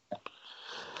SmackDown.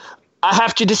 I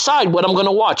have to decide what I'm going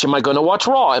to watch. Am I going to watch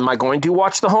Raw? Am I going to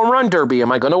watch the Home Run Derby?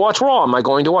 Am I going to watch Raw? Am I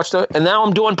going to watch the... And now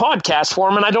I'm doing podcasts for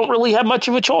him, and I don't really have much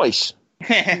of a choice.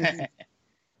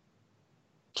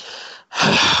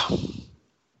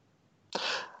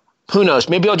 Who knows?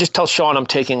 Maybe I'll just tell Sean I'm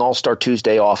taking All-Star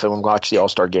Tuesday off and we'll watch the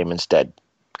All-Star game instead.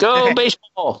 Go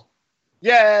baseball!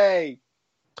 Yay!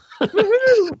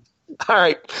 All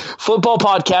right, football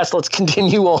podcast. Let's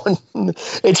continue on.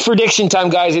 It's prediction time,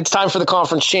 guys. It's time for the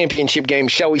conference championship game.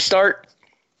 Shall we start?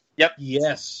 Yep.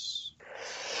 Yes.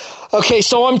 Okay,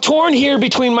 so I'm torn here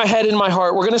between my head and my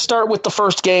heart. We're going to start with the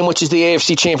first game, which is the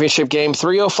AFC Championship game.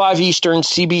 3:05 Eastern,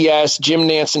 CBS, Jim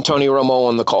Nantz and Tony Romo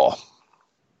on the call.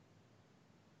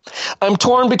 I'm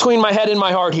torn between my head and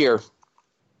my heart here.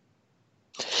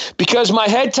 Because my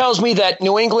head tells me that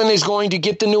New England is going to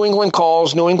get the New England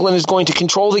calls. New England is going to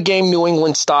control the game New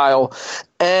England style.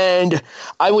 And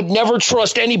I would never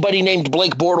trust anybody named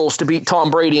Blake Bortles to beat Tom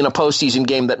Brady in a postseason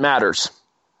game that matters.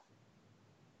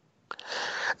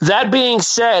 That being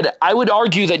said, I would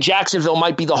argue that Jacksonville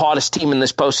might be the hottest team in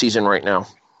this postseason right now.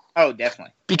 Oh,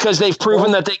 definitely. Because they've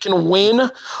proven that they can win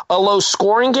a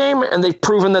low-scoring game, and they've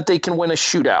proven that they can win a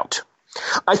shootout.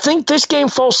 I think this game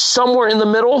falls somewhere in the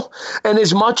middle, and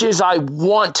as much as I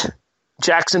want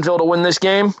Jacksonville to win this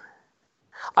game,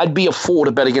 I'd be a fool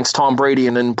to bet against Tom Brady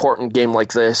in an important game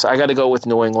like this. I got to go with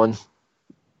New England.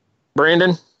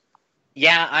 Brandon?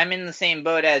 Yeah, I'm in the same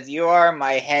boat as you are.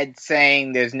 My head's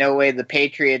saying there's no way the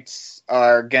Patriots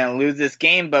are going to lose this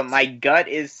game, but my gut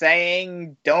is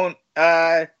saying don't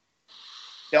count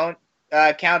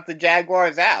the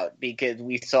Jaguars out, because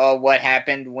we saw what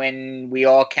happened when we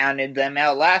all counted them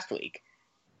out last week.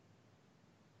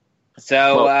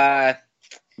 So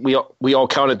we all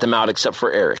counted them out except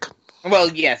for Eric. Well,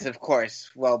 yes, of course.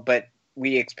 Well, but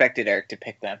we expected Eric to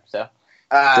pick them. So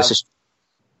this is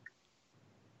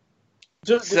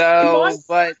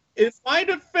in my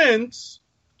defense,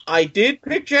 I did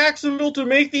pick Jacksonville to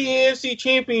make the AFC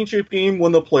Championship game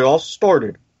when the playoffs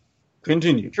started.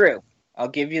 Continue. True. I'll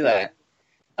give you that.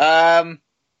 I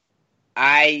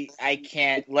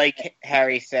can't, like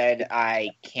Harry said, I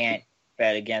can't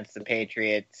bet against the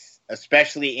Patriots,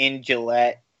 especially in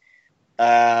Gillette.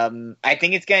 I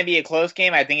think it's going to be a close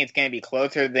game. I think it's going to be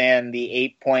closer than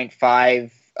the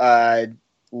 8.5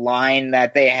 line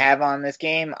that they have on this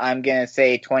game. I'm going to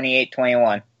say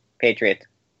 28-21, Patriots.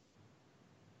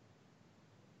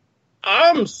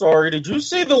 I'm sorry, did you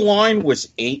say the line was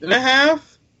 8.5?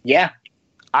 Yeah.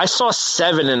 I saw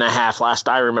 7.5 last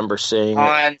I remember seeing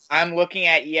it. I'm looking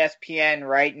at ESPN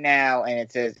right now, and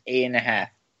it says 8.5.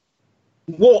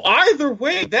 Well, either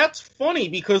way, that's funny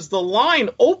because the line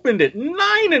opened at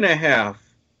 9.5.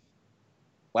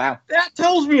 Wow. That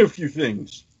tells me a few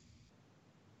things.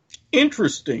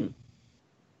 Interesting.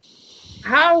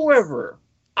 However,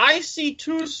 I see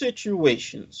two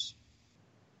situations.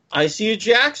 I see a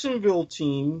Jacksonville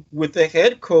team with a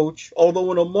head coach,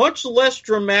 although in a much less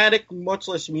dramatic, much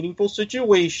less meaningful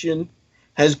situation,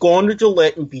 has gone to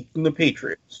Gillette and beaten the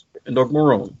Patriots and Doug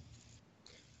Marrone.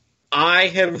 I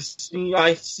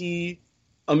see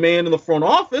a man in the front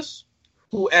office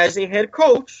who, as a head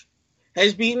coach,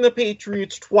 has beaten the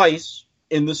Patriots twice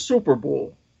in the Super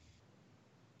Bowl.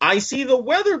 I see the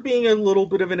weather being a little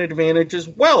bit of an advantage as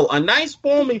well. A nice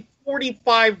balmy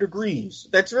 45 degrees.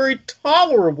 That's very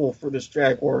tolerable for this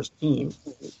Jaguars team.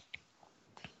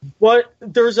 But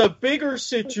there's a bigger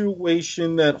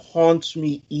situation that haunts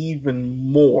me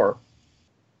even more.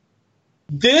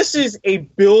 This is a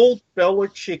Bill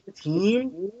Belichick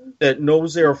team that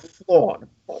knows they're flawed.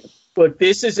 But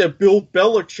this is a Bill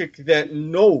Belichick that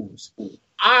knows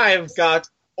I've got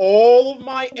all of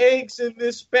my eggs in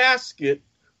this basket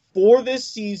for this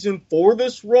season, for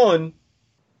this run,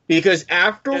 because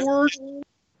afterwards,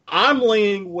 I'm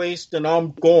laying waste and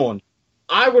I'm gone.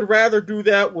 I would rather do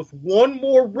that with one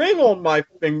more ring on my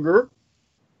finger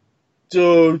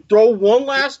to throw one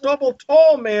last double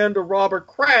tall man to Robert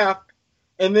Kraft,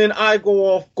 and then I go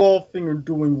off golfing or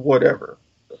doing whatever.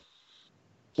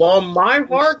 While my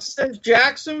heart says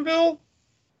Jacksonville,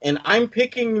 and I'm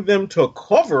picking them to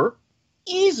cover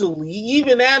easily,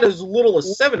 even at as little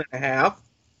as 7.5,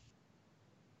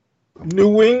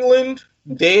 New England,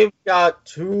 they've got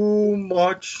too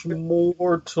much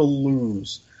more to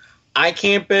lose. I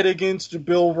can't bet against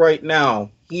Bill right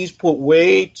now. He's put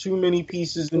way too many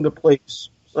pieces into place.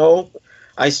 So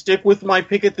I stick with my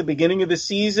pick at the beginning of the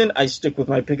season. I stick with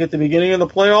my pick at the beginning of the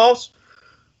playoffs.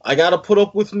 I got to put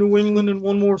up with New England in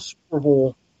one more Super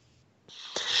Bowl.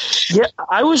 Yeah,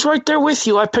 I was right there with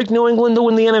you. I picked New England to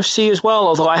win the NFC as well,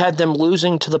 although I had them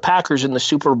losing to the Packers in the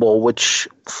Super Bowl, which,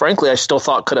 frankly, I still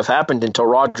thought could have happened until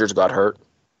Rodgers got hurt.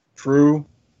 True.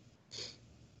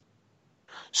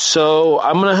 So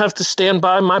I'm going to have to stand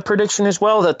by my prediction as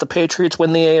well that the Patriots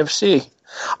win the AFC.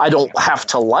 I don't have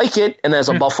to like it, and as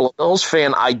a Buffalo Bills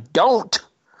fan, I don't.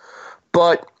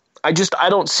 But I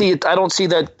don't see it. I don't see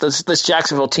that this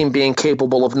Jacksonville team being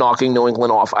capable of knocking New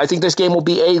England off. I think this game will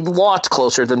be a lot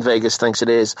closer than Vegas thinks it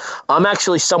is. I'm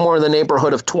actually somewhere in the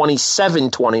neighborhood of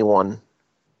 27-21.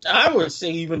 I would say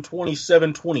even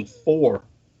 27-24.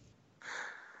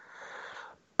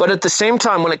 But at the same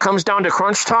time, when it comes down to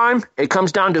crunch time, it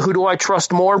comes down to who do I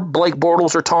trust more, Blake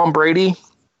Bortles or Tom Brady?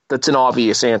 That's an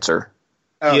obvious answer.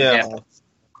 Oh,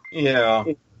 yeah.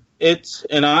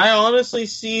 And I honestly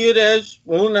see it as,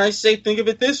 well, and I say think of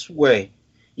it this way.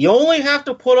 You only have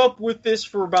to put up with this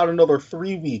for about another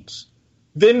 3 weeks.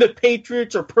 Then the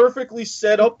Patriots are perfectly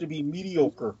set up to be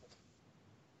mediocre.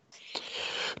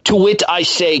 To wit, I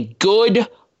say good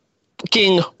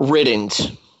fucking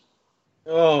riddance.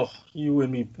 Oh, you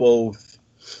and me both.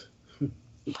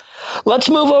 Let's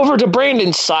move over to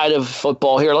Brandon's side of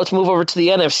football here. Let's move over to the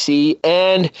NFC.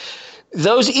 And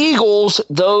those Eagles,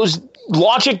 those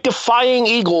logic-defying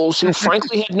Eagles, who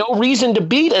frankly had no reason to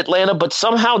beat Atlanta but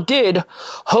somehow did,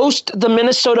 host the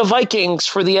Minnesota Vikings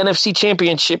for the NFC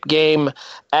Championship game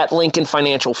at Lincoln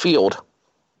Financial Field.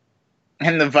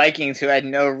 And the Vikings, who had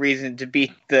no reason to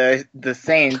beat the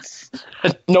Saints,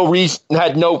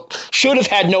 should have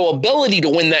had no ability to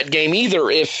win that game either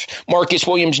if Marcus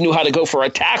Williams knew how to go for a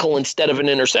tackle instead of an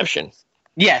interception.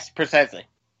 Yes, precisely.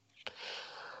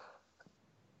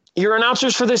 Your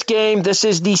announcers for this game, this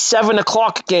is the 7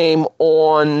 o'clock game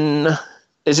on,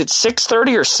 is it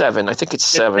 6:30 or 7? I think it's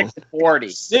 7. 6:40.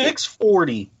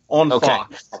 6:40 on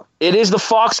Fox. It is the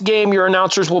Fox game. Your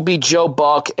announcers will be Joe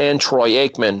Buck and Troy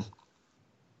Aikman.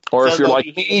 Or So if you're they'll like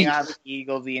be hitting me, on the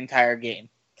Eagles the entire game.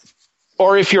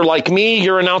 or if you're like me,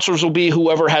 your announcers will be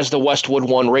whoever has the Westwood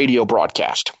One radio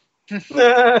broadcast. All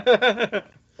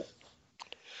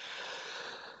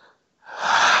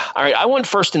right, I went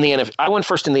first in the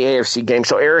AFC game.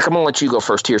 So Eric, I'm going to let you go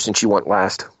first here since you went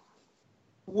last.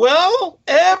 Well,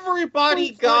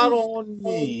 everybody got on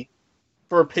me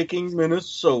for picking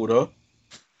Minnesota,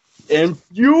 and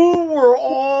you were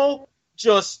all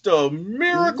just a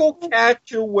miracle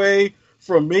catch away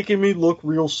from making me look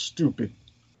real stupid.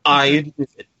 I admit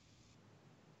it.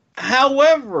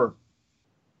 However,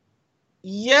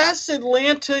 yes,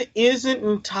 Atlanta isn't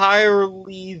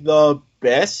entirely the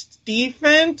best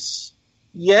defense.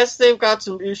 Yes, they've got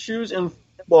some issues, and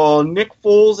Nick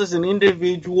Foles as an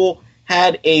individual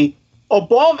had a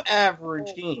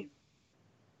above-average game.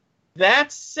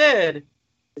 That said,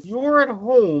 you're at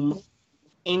home,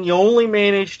 and you only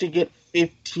managed to get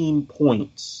 15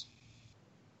 points.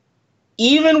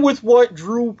 Even with what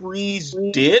Drew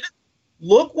Brees did,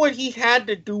 look what he had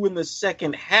to do in the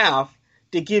second half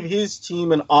to give his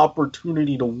team an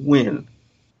opportunity to win.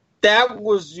 That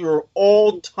was your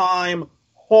all-time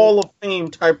Hall of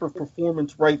Fame type of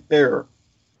performance right there.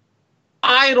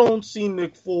 I don't see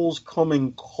Nick Foles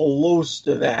coming close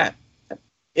to that.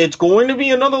 It's going to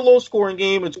be another low-scoring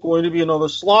game. It's going to be another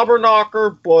slobber knocker,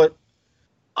 but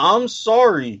I'm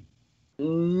sorry.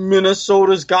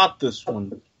 Minnesota's got this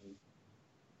one.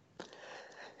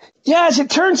 Yeah, as it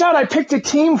turns out, I picked a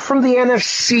team from the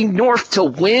NFC North to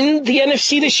win the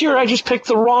NFC this year. I just picked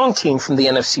the wrong team from the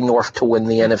NFC North to win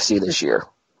the NFC this year.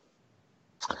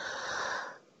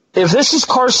 If this is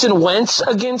Carson Wentz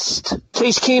against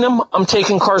Case Keenum, I'm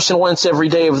taking Carson Wentz every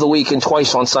day of the week and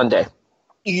twice on Sunday.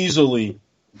 Easily.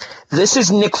 This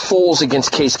is Nick Foles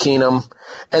against Case Keenum,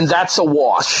 and that's a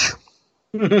wash.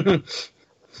 The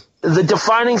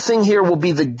defining thing here will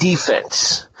be the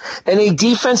defense. And a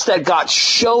defense that got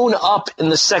shown up in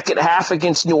the second half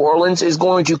against New Orleans is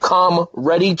going to come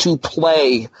ready to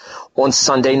play on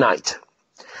Sunday night.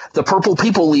 The Purple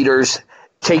People leaders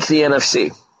take the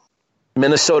NFC.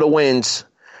 Minnesota wins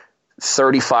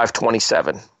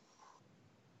 35-27.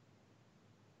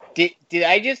 Did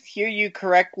I just hear you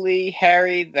correctly,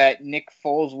 Harry, that Nick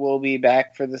Foles will be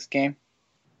back for this game?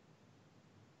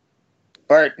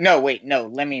 Or,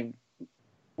 let me...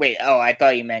 Wait, I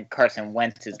thought you meant Carson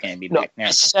Wentz is going to be back now.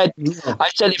 I said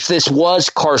if this was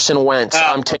Carson Wentz,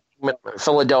 I'm taking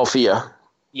Philadelphia.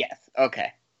 Yes,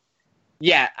 okay.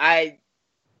 Yeah, I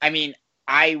mean,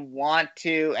 I want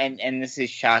to, and this is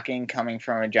shocking coming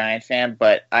from a Giants fan,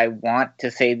 but I want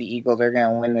to say the Eagles are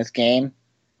going to win this game.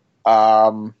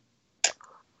 But,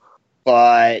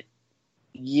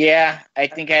 yeah, I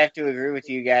think I have to agree with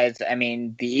you guys. I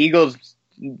mean, the Eagles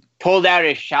pulled out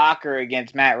a shocker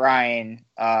against Matt Ryan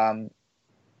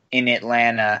in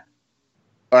Atlanta,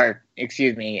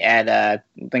 at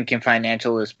Lincoln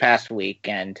Financial this past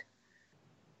weekend.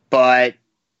 But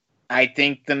I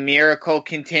think the miracle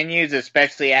continues,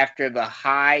 especially after the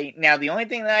high. Now, the only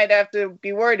thing that I'd have to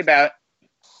be worried about,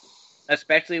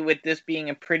 especially with this being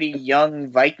a pretty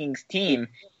young Vikings team,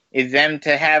 is them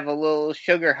to have a little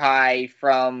sugar high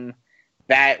from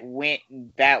that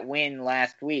win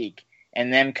last week.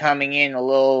 And them coming in a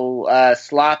little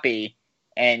sloppy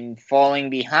and falling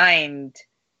behind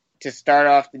to start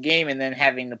off the game and then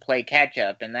having to play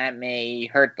catch-up, and that may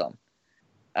hurt them.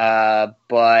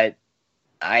 But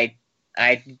I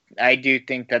do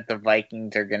think that the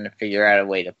Vikings are going to figure out a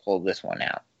way to pull this one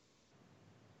out.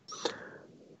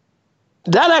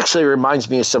 That actually reminds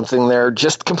me of something there,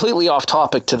 just completely off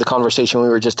topic to the conversation we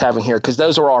were just having here, because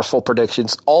those are our full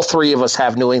predictions. All three of us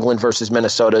have New England versus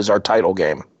Minnesota as our title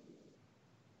game.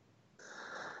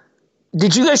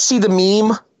 Did you guys see the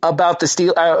meme about the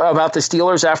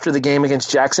Steelers after the game against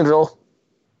Jacksonville?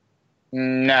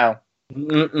 No.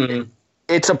 Mm-mm.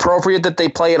 It's appropriate that they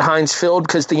play at Heinz Field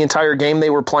because the entire game they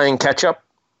were playing catch-up.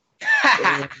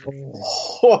 That's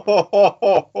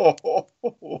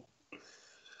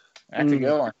a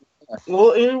good one.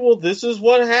 Well, this is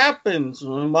what happens.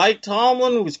 When Mike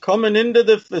Tomlin was coming into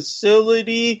the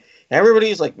facility,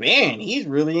 everybody's like, man, he's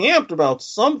really amped about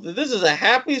something. This is the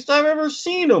happiest I've ever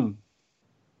seen him.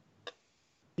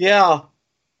 Yeah.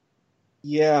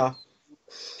 Tisk,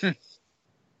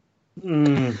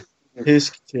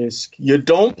 tisk. You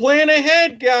don't plan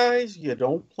ahead, guys. You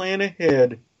don't plan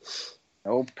ahead.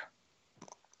 Nope.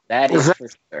 That is for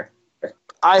sure.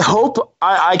 I hope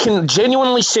I can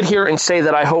genuinely sit here and say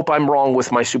that I hope I'm wrong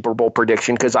with my Super Bowl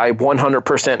prediction, because I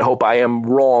 100% hope I am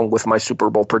wrong with my Super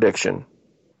Bowl prediction.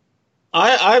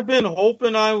 I've been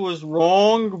hoping I was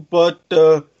wrong, but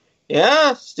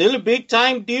yeah, still a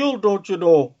big-time deal, don't you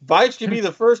know? Vikes could be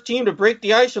the first team to break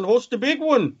the ice and host a big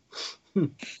one.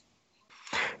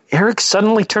 Eric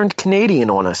suddenly turned Canadian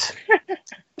on us.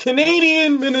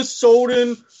 Canadian,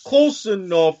 Minnesotan, close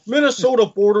enough. Minnesota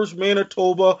borders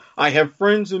Manitoba. I have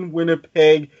friends in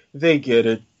Winnipeg. They get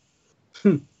it.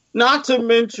 Not to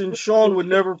mention, Sean would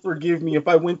never forgive me if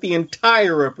I went the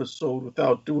entire episode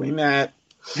without doing that.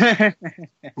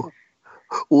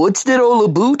 What's that all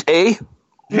about, eh?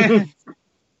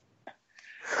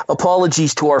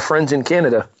 Apologies to our friends in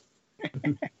Canada.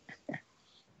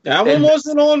 That one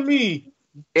wasn't on me.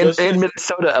 In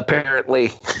Minnesota,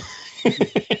 apparently.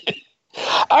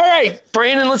 All right,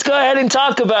 Brandon, let's go ahead and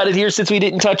talk about it here since we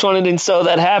didn't touch on it and so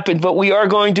that happened. But we are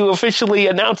going to officially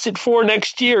announce it for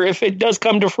next year if it does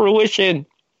come to fruition.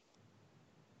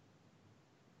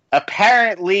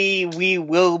 Apparently, we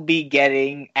will be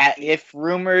getting, if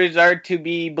rumors are to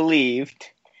be believed,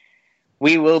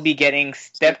 we will be getting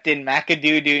Stepton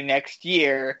McAdoo next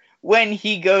year when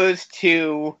he goes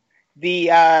to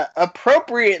the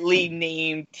appropriately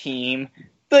named team,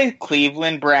 the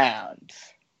Cleveland Browns.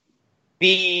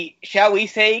 The, shall we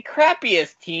say,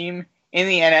 crappiest team in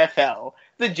the NFL.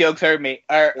 The jokes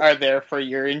are there for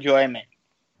your enjoyment.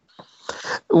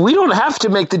 We don't have to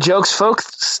make the jokes,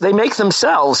 folks. They make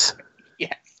themselves.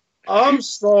 Yes. I'm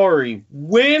sorry.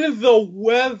 When the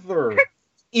weather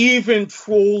even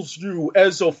trolls you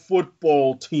as a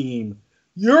football team,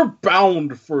 you're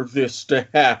bound for this to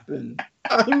happen.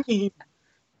 I mean,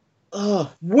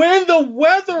 when the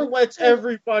weather lets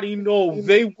everybody know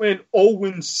they went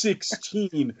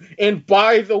 0-16, and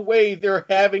by the way, they're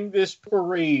having this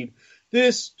parade.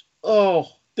 This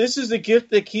is a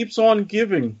gift that keeps on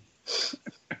giving.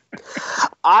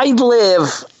 I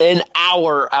live an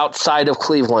hour outside of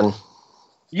Cleveland.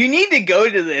 You need to go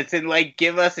to this and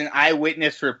give us an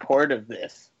eyewitness report of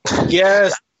this.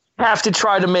 Yes. I have to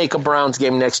try to make a Browns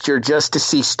game next year just to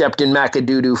see Stepton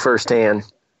McAdoo firsthand.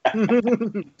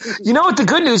 You know what the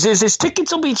good news is? His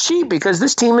tickets will be cheap because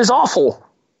this team is awful.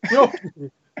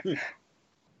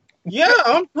 Yeah,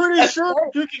 I'm pretty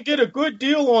sure you can get a good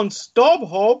deal on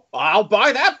StubHub. I'll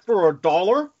buy that for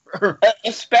 $1.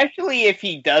 Especially if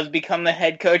he does become the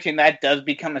head coach and that does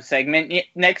become a segment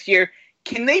next year.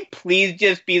 Can they please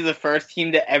just be the first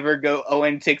team to ever go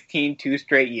 0-16 2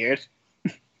 straight years?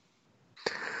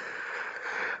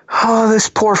 Oh, this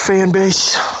poor fan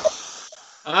base.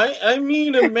 I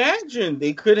mean, imagine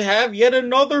they could have yet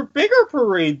another bigger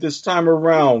parade this time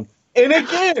around. And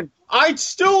again, I'd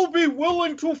still be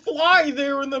willing to fly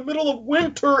there in the middle of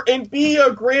winter and be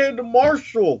a grand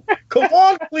marshal. Come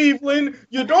on, Cleveland.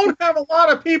 You don't have a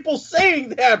lot of people saying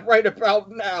that right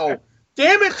about now.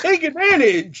 Damn it, take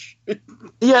advantage.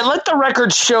 Yeah, let the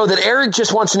record show that Eric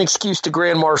just wants an excuse to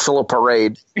grand marshal a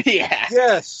parade. Yeah.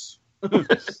 Yes.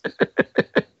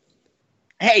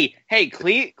 Hey,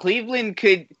 Cleveland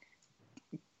could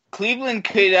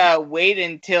wait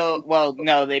until, well,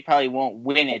 no, they probably won't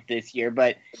win it this year,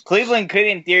 but Cleveland could,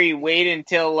 in theory, wait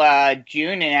until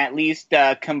June and at least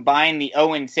combine the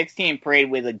 0-16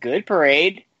 parade with a good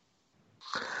parade.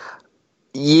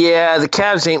 Yeah, the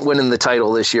Cavs ain't winning the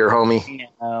title this year, homie.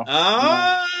 No.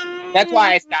 That's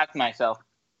why I stopped myself.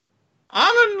 I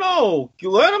don't know.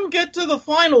 Let them get to the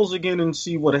finals again and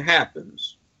see what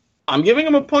happens. I'm giving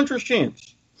them a puncher's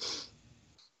chance.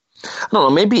 I don't know,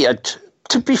 maybe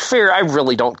to be fair, I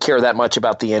really don't care that much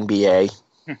about the NBA.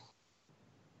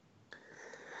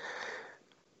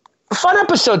 Fun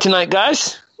episode tonight,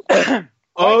 guys.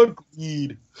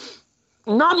 Agreed.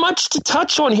 Not much to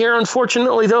touch on here,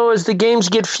 unfortunately, though, as the games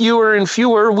get fewer and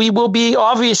fewer. We will be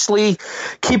obviously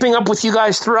keeping up with you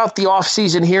guys throughout the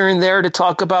offseason here and there to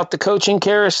talk about the coaching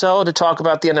carousel, to talk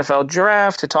about the NFL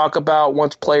draft, to talk about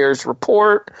once players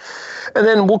report. And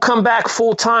then we'll come back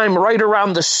full-time right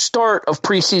around the start of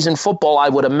preseason football, I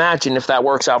would imagine, if that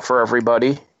works out for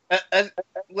everybody.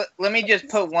 Let me just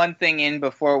put one thing in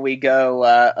before we go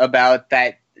about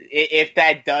that, if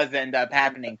that does end up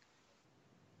happening.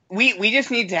 We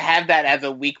just need to have that as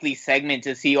a weekly segment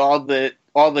to see all the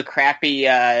crappy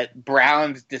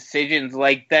Browns decisions,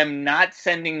 like them not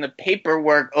sending the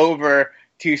paperwork over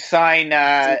to sign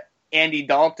Andy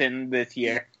Dalton this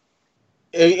year.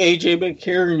 AJ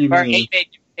McCarron, you mean?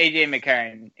 AJ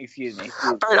McCarron, excuse me.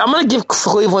 All right, I'm going to give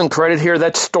Cleveland credit here.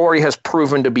 That story has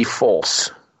proven to be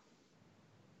false.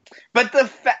 But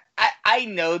I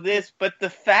know this, but the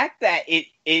fact that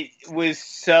it was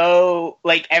so,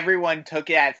 everyone took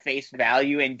it at face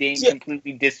value and didn't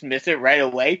completely dismiss it right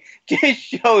away just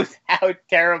shows how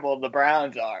terrible the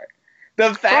Browns are.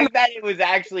 The fact that it was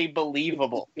actually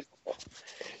believable.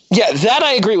 Yeah, that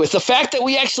I agree with. The fact that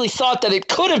we actually thought that it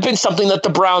could have been something that the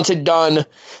Browns had done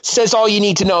says all you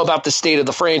need to know about the state of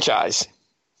the franchise.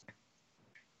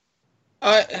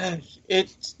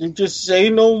 Just say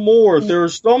no more. There are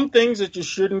some things that just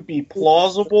shouldn't be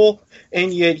plausible,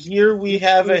 and yet here we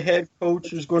have a head coach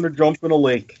who's going to jump in a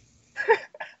lake.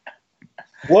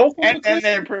 And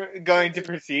they're going to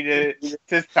proceed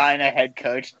to sign a head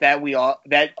coach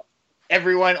that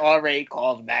everyone already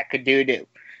calls McAdoo.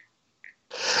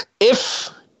 If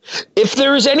If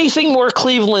there is anything more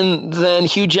Cleveland than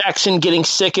Hugh Jackson getting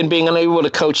sick and being unable to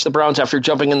coach the Browns after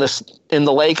jumping in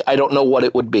the lake, I don't know what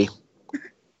it would be.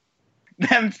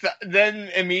 Then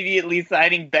immediately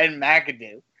signing Ben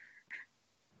McAdoo.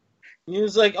 He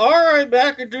was like, all right,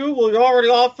 McAdoo, well, you're already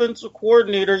offensive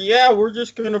coordinator. Yeah, we're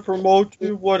just going to promote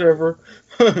you, whatever.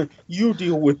 You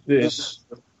deal with this.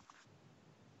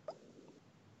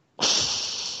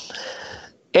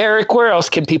 Eric, where else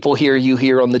can people hear you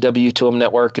here on the W2M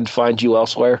network and find you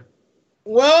elsewhere?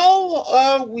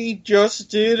 Well, we just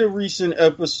did a recent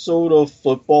episode of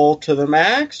Football to the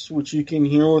Max, which you can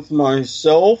hear with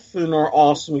myself and our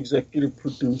awesome executive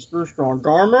producer, Jon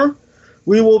Gruden.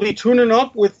 We will be tuning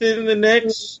up within the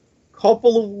next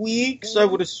couple of weeks, I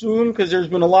would assume, because there's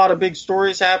been a lot of big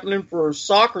stories happening for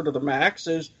Soccer to the Max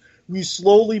as we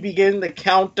slowly begin the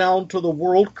countdown to the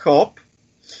World Cup.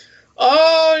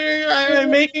 I'm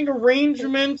making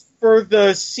arrangements for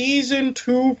the Season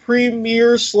 2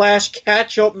 premiere /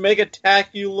 catch-up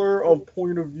megatacular of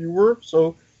Point of Viewer,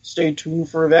 so stay tuned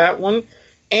for that one.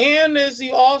 And as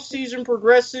the off-season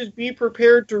progresses, be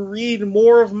prepared to read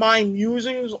more of my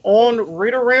musings on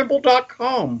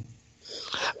RaiderRamble.com.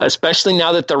 Especially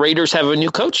now that the Raiders have a new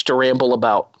coach to ramble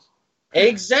about.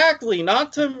 Exactly.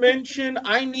 Not to mention,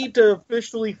 I need to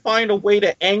officially find a way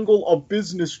to angle a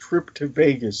business trip to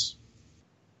Vegas.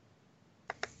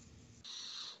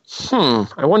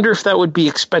 I wonder if that would be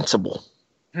expensible.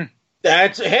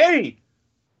 Hey,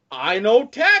 I know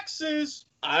taxes.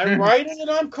 I'm writing and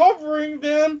I'm covering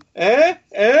them.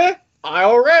 IRS.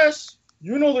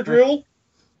 You know the drill.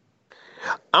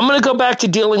 I'm going to go back to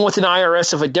dealing with an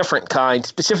IRS of a different kind,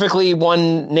 specifically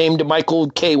one named Michael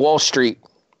K. Wall Street.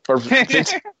 Or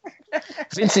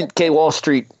Vincent K. Wall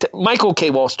Street. Michael K.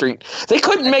 Wall Street. They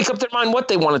couldn't make up their mind what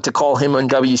they wanted to call him on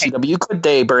WCW, could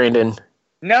they, Brandon?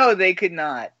 No, they could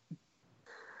not.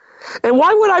 And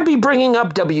why would I be bringing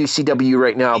up WCW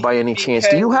right now by any chance?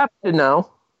 Do you happen to know?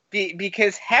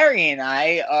 Because Harry and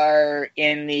I are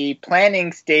in the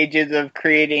planning stages of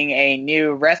creating a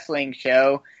new wrestling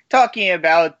show talking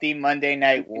about the Monday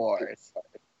Night Wars.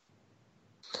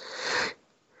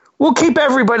 We'll keep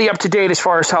everybody up to date as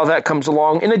far as how that comes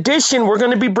along. In addition, we're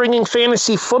going to be bringing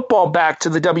fantasy football back to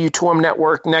the W2M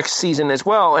network next season as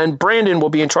well, and Brandon will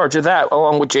be in charge of that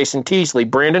along with Jason Teasley.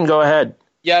 Brandon, go ahead.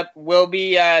 Yep, we'll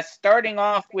be starting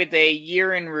off with a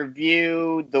year in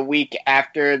review the week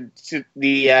after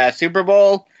the Super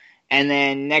Bowl, and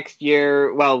then next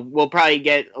year, well, we'll probably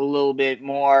get a little bit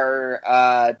more,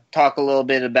 talk a little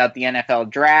bit about the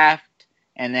NFL draft,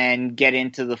 and then get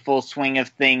into the full swing of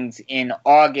things in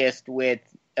August with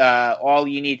all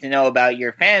you need to know about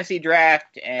your fantasy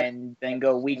draft, and then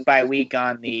go week by week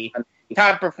on the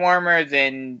top performers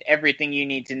and everything you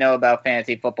need to know about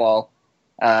fantasy football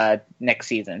next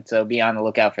season. So be on the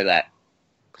lookout for that.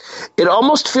 It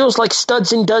almost feels like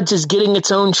Studs and Duds is getting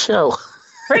its own show.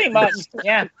 Pretty much,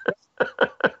 yeah.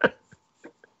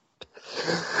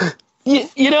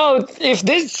 You know,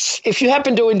 if you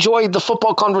happen to enjoy the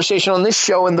football conversation on this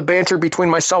show and the banter between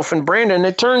myself and Brandon,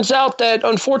 it turns out that,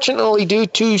 unfortunately, due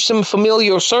to some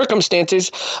familial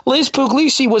circumstances, Liz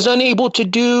Puglisi was unable to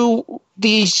do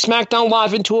the SmackDown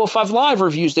Live and 205 Live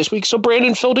reviews this week, so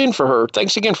Brandon filled in for her.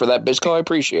 Thanks again for that, Bisco. I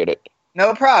appreciate it.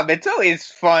 No problem. It's always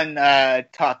fun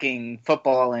talking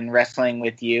football and wrestling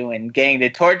with you and getting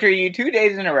to torture you 2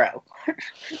 days in a row.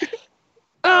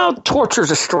 Oh, torture's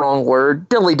a strong word.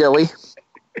 Dilly-dilly.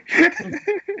 Pit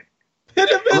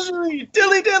of misery!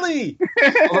 Dilly-dilly!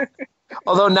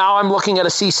 Although now I'm looking at a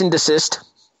cease and desist.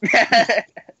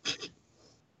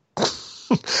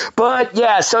 But,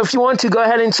 yeah, so if you want to, go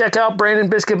ahead and check out Brandon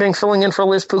Biskobing filling in for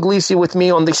Liz Puglisi with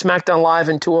me on the SmackDown Live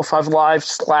and 205 Live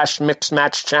 / Mixed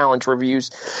Match Challenge reviews.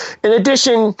 In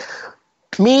addition,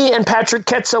 me and Patrick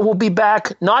Ketza will be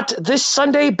back not this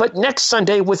Sunday, but next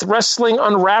Sunday with Wrestling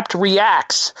Unwrapped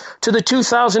Reacts to the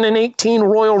 2018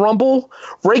 Royal Rumble.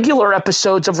 Regular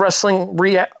episodes of Wrestling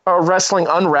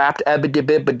Unwrapped,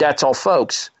 but that's all,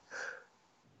 folks.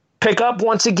 Pick up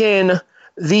once again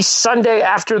the Sunday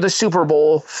after the Super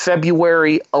Bowl,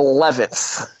 February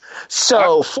 11th.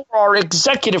 So, for our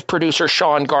executive producer,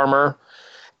 Sean Garmer,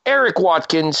 Erik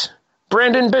Watkins,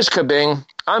 Brandon Biskobing,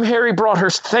 I'm Harry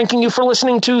Broadhurst, thanking you for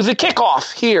listening to The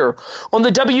Kickoff here on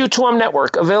the W2M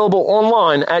Network, available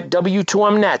online at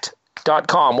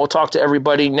W2Mnet.com. We'll talk to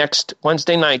everybody next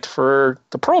Wednesday night for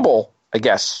the Pro Bowl, I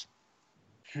guess.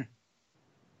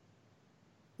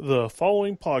 The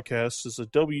following podcast is a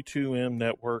W2M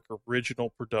Network original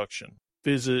production.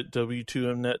 Visit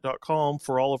W2Mnet.com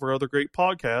for all of our other great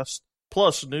podcasts,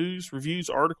 plus news, reviews,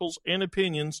 articles, and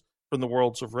opinions from the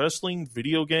worlds of wrestling,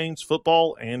 video games,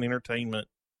 football, and entertainment.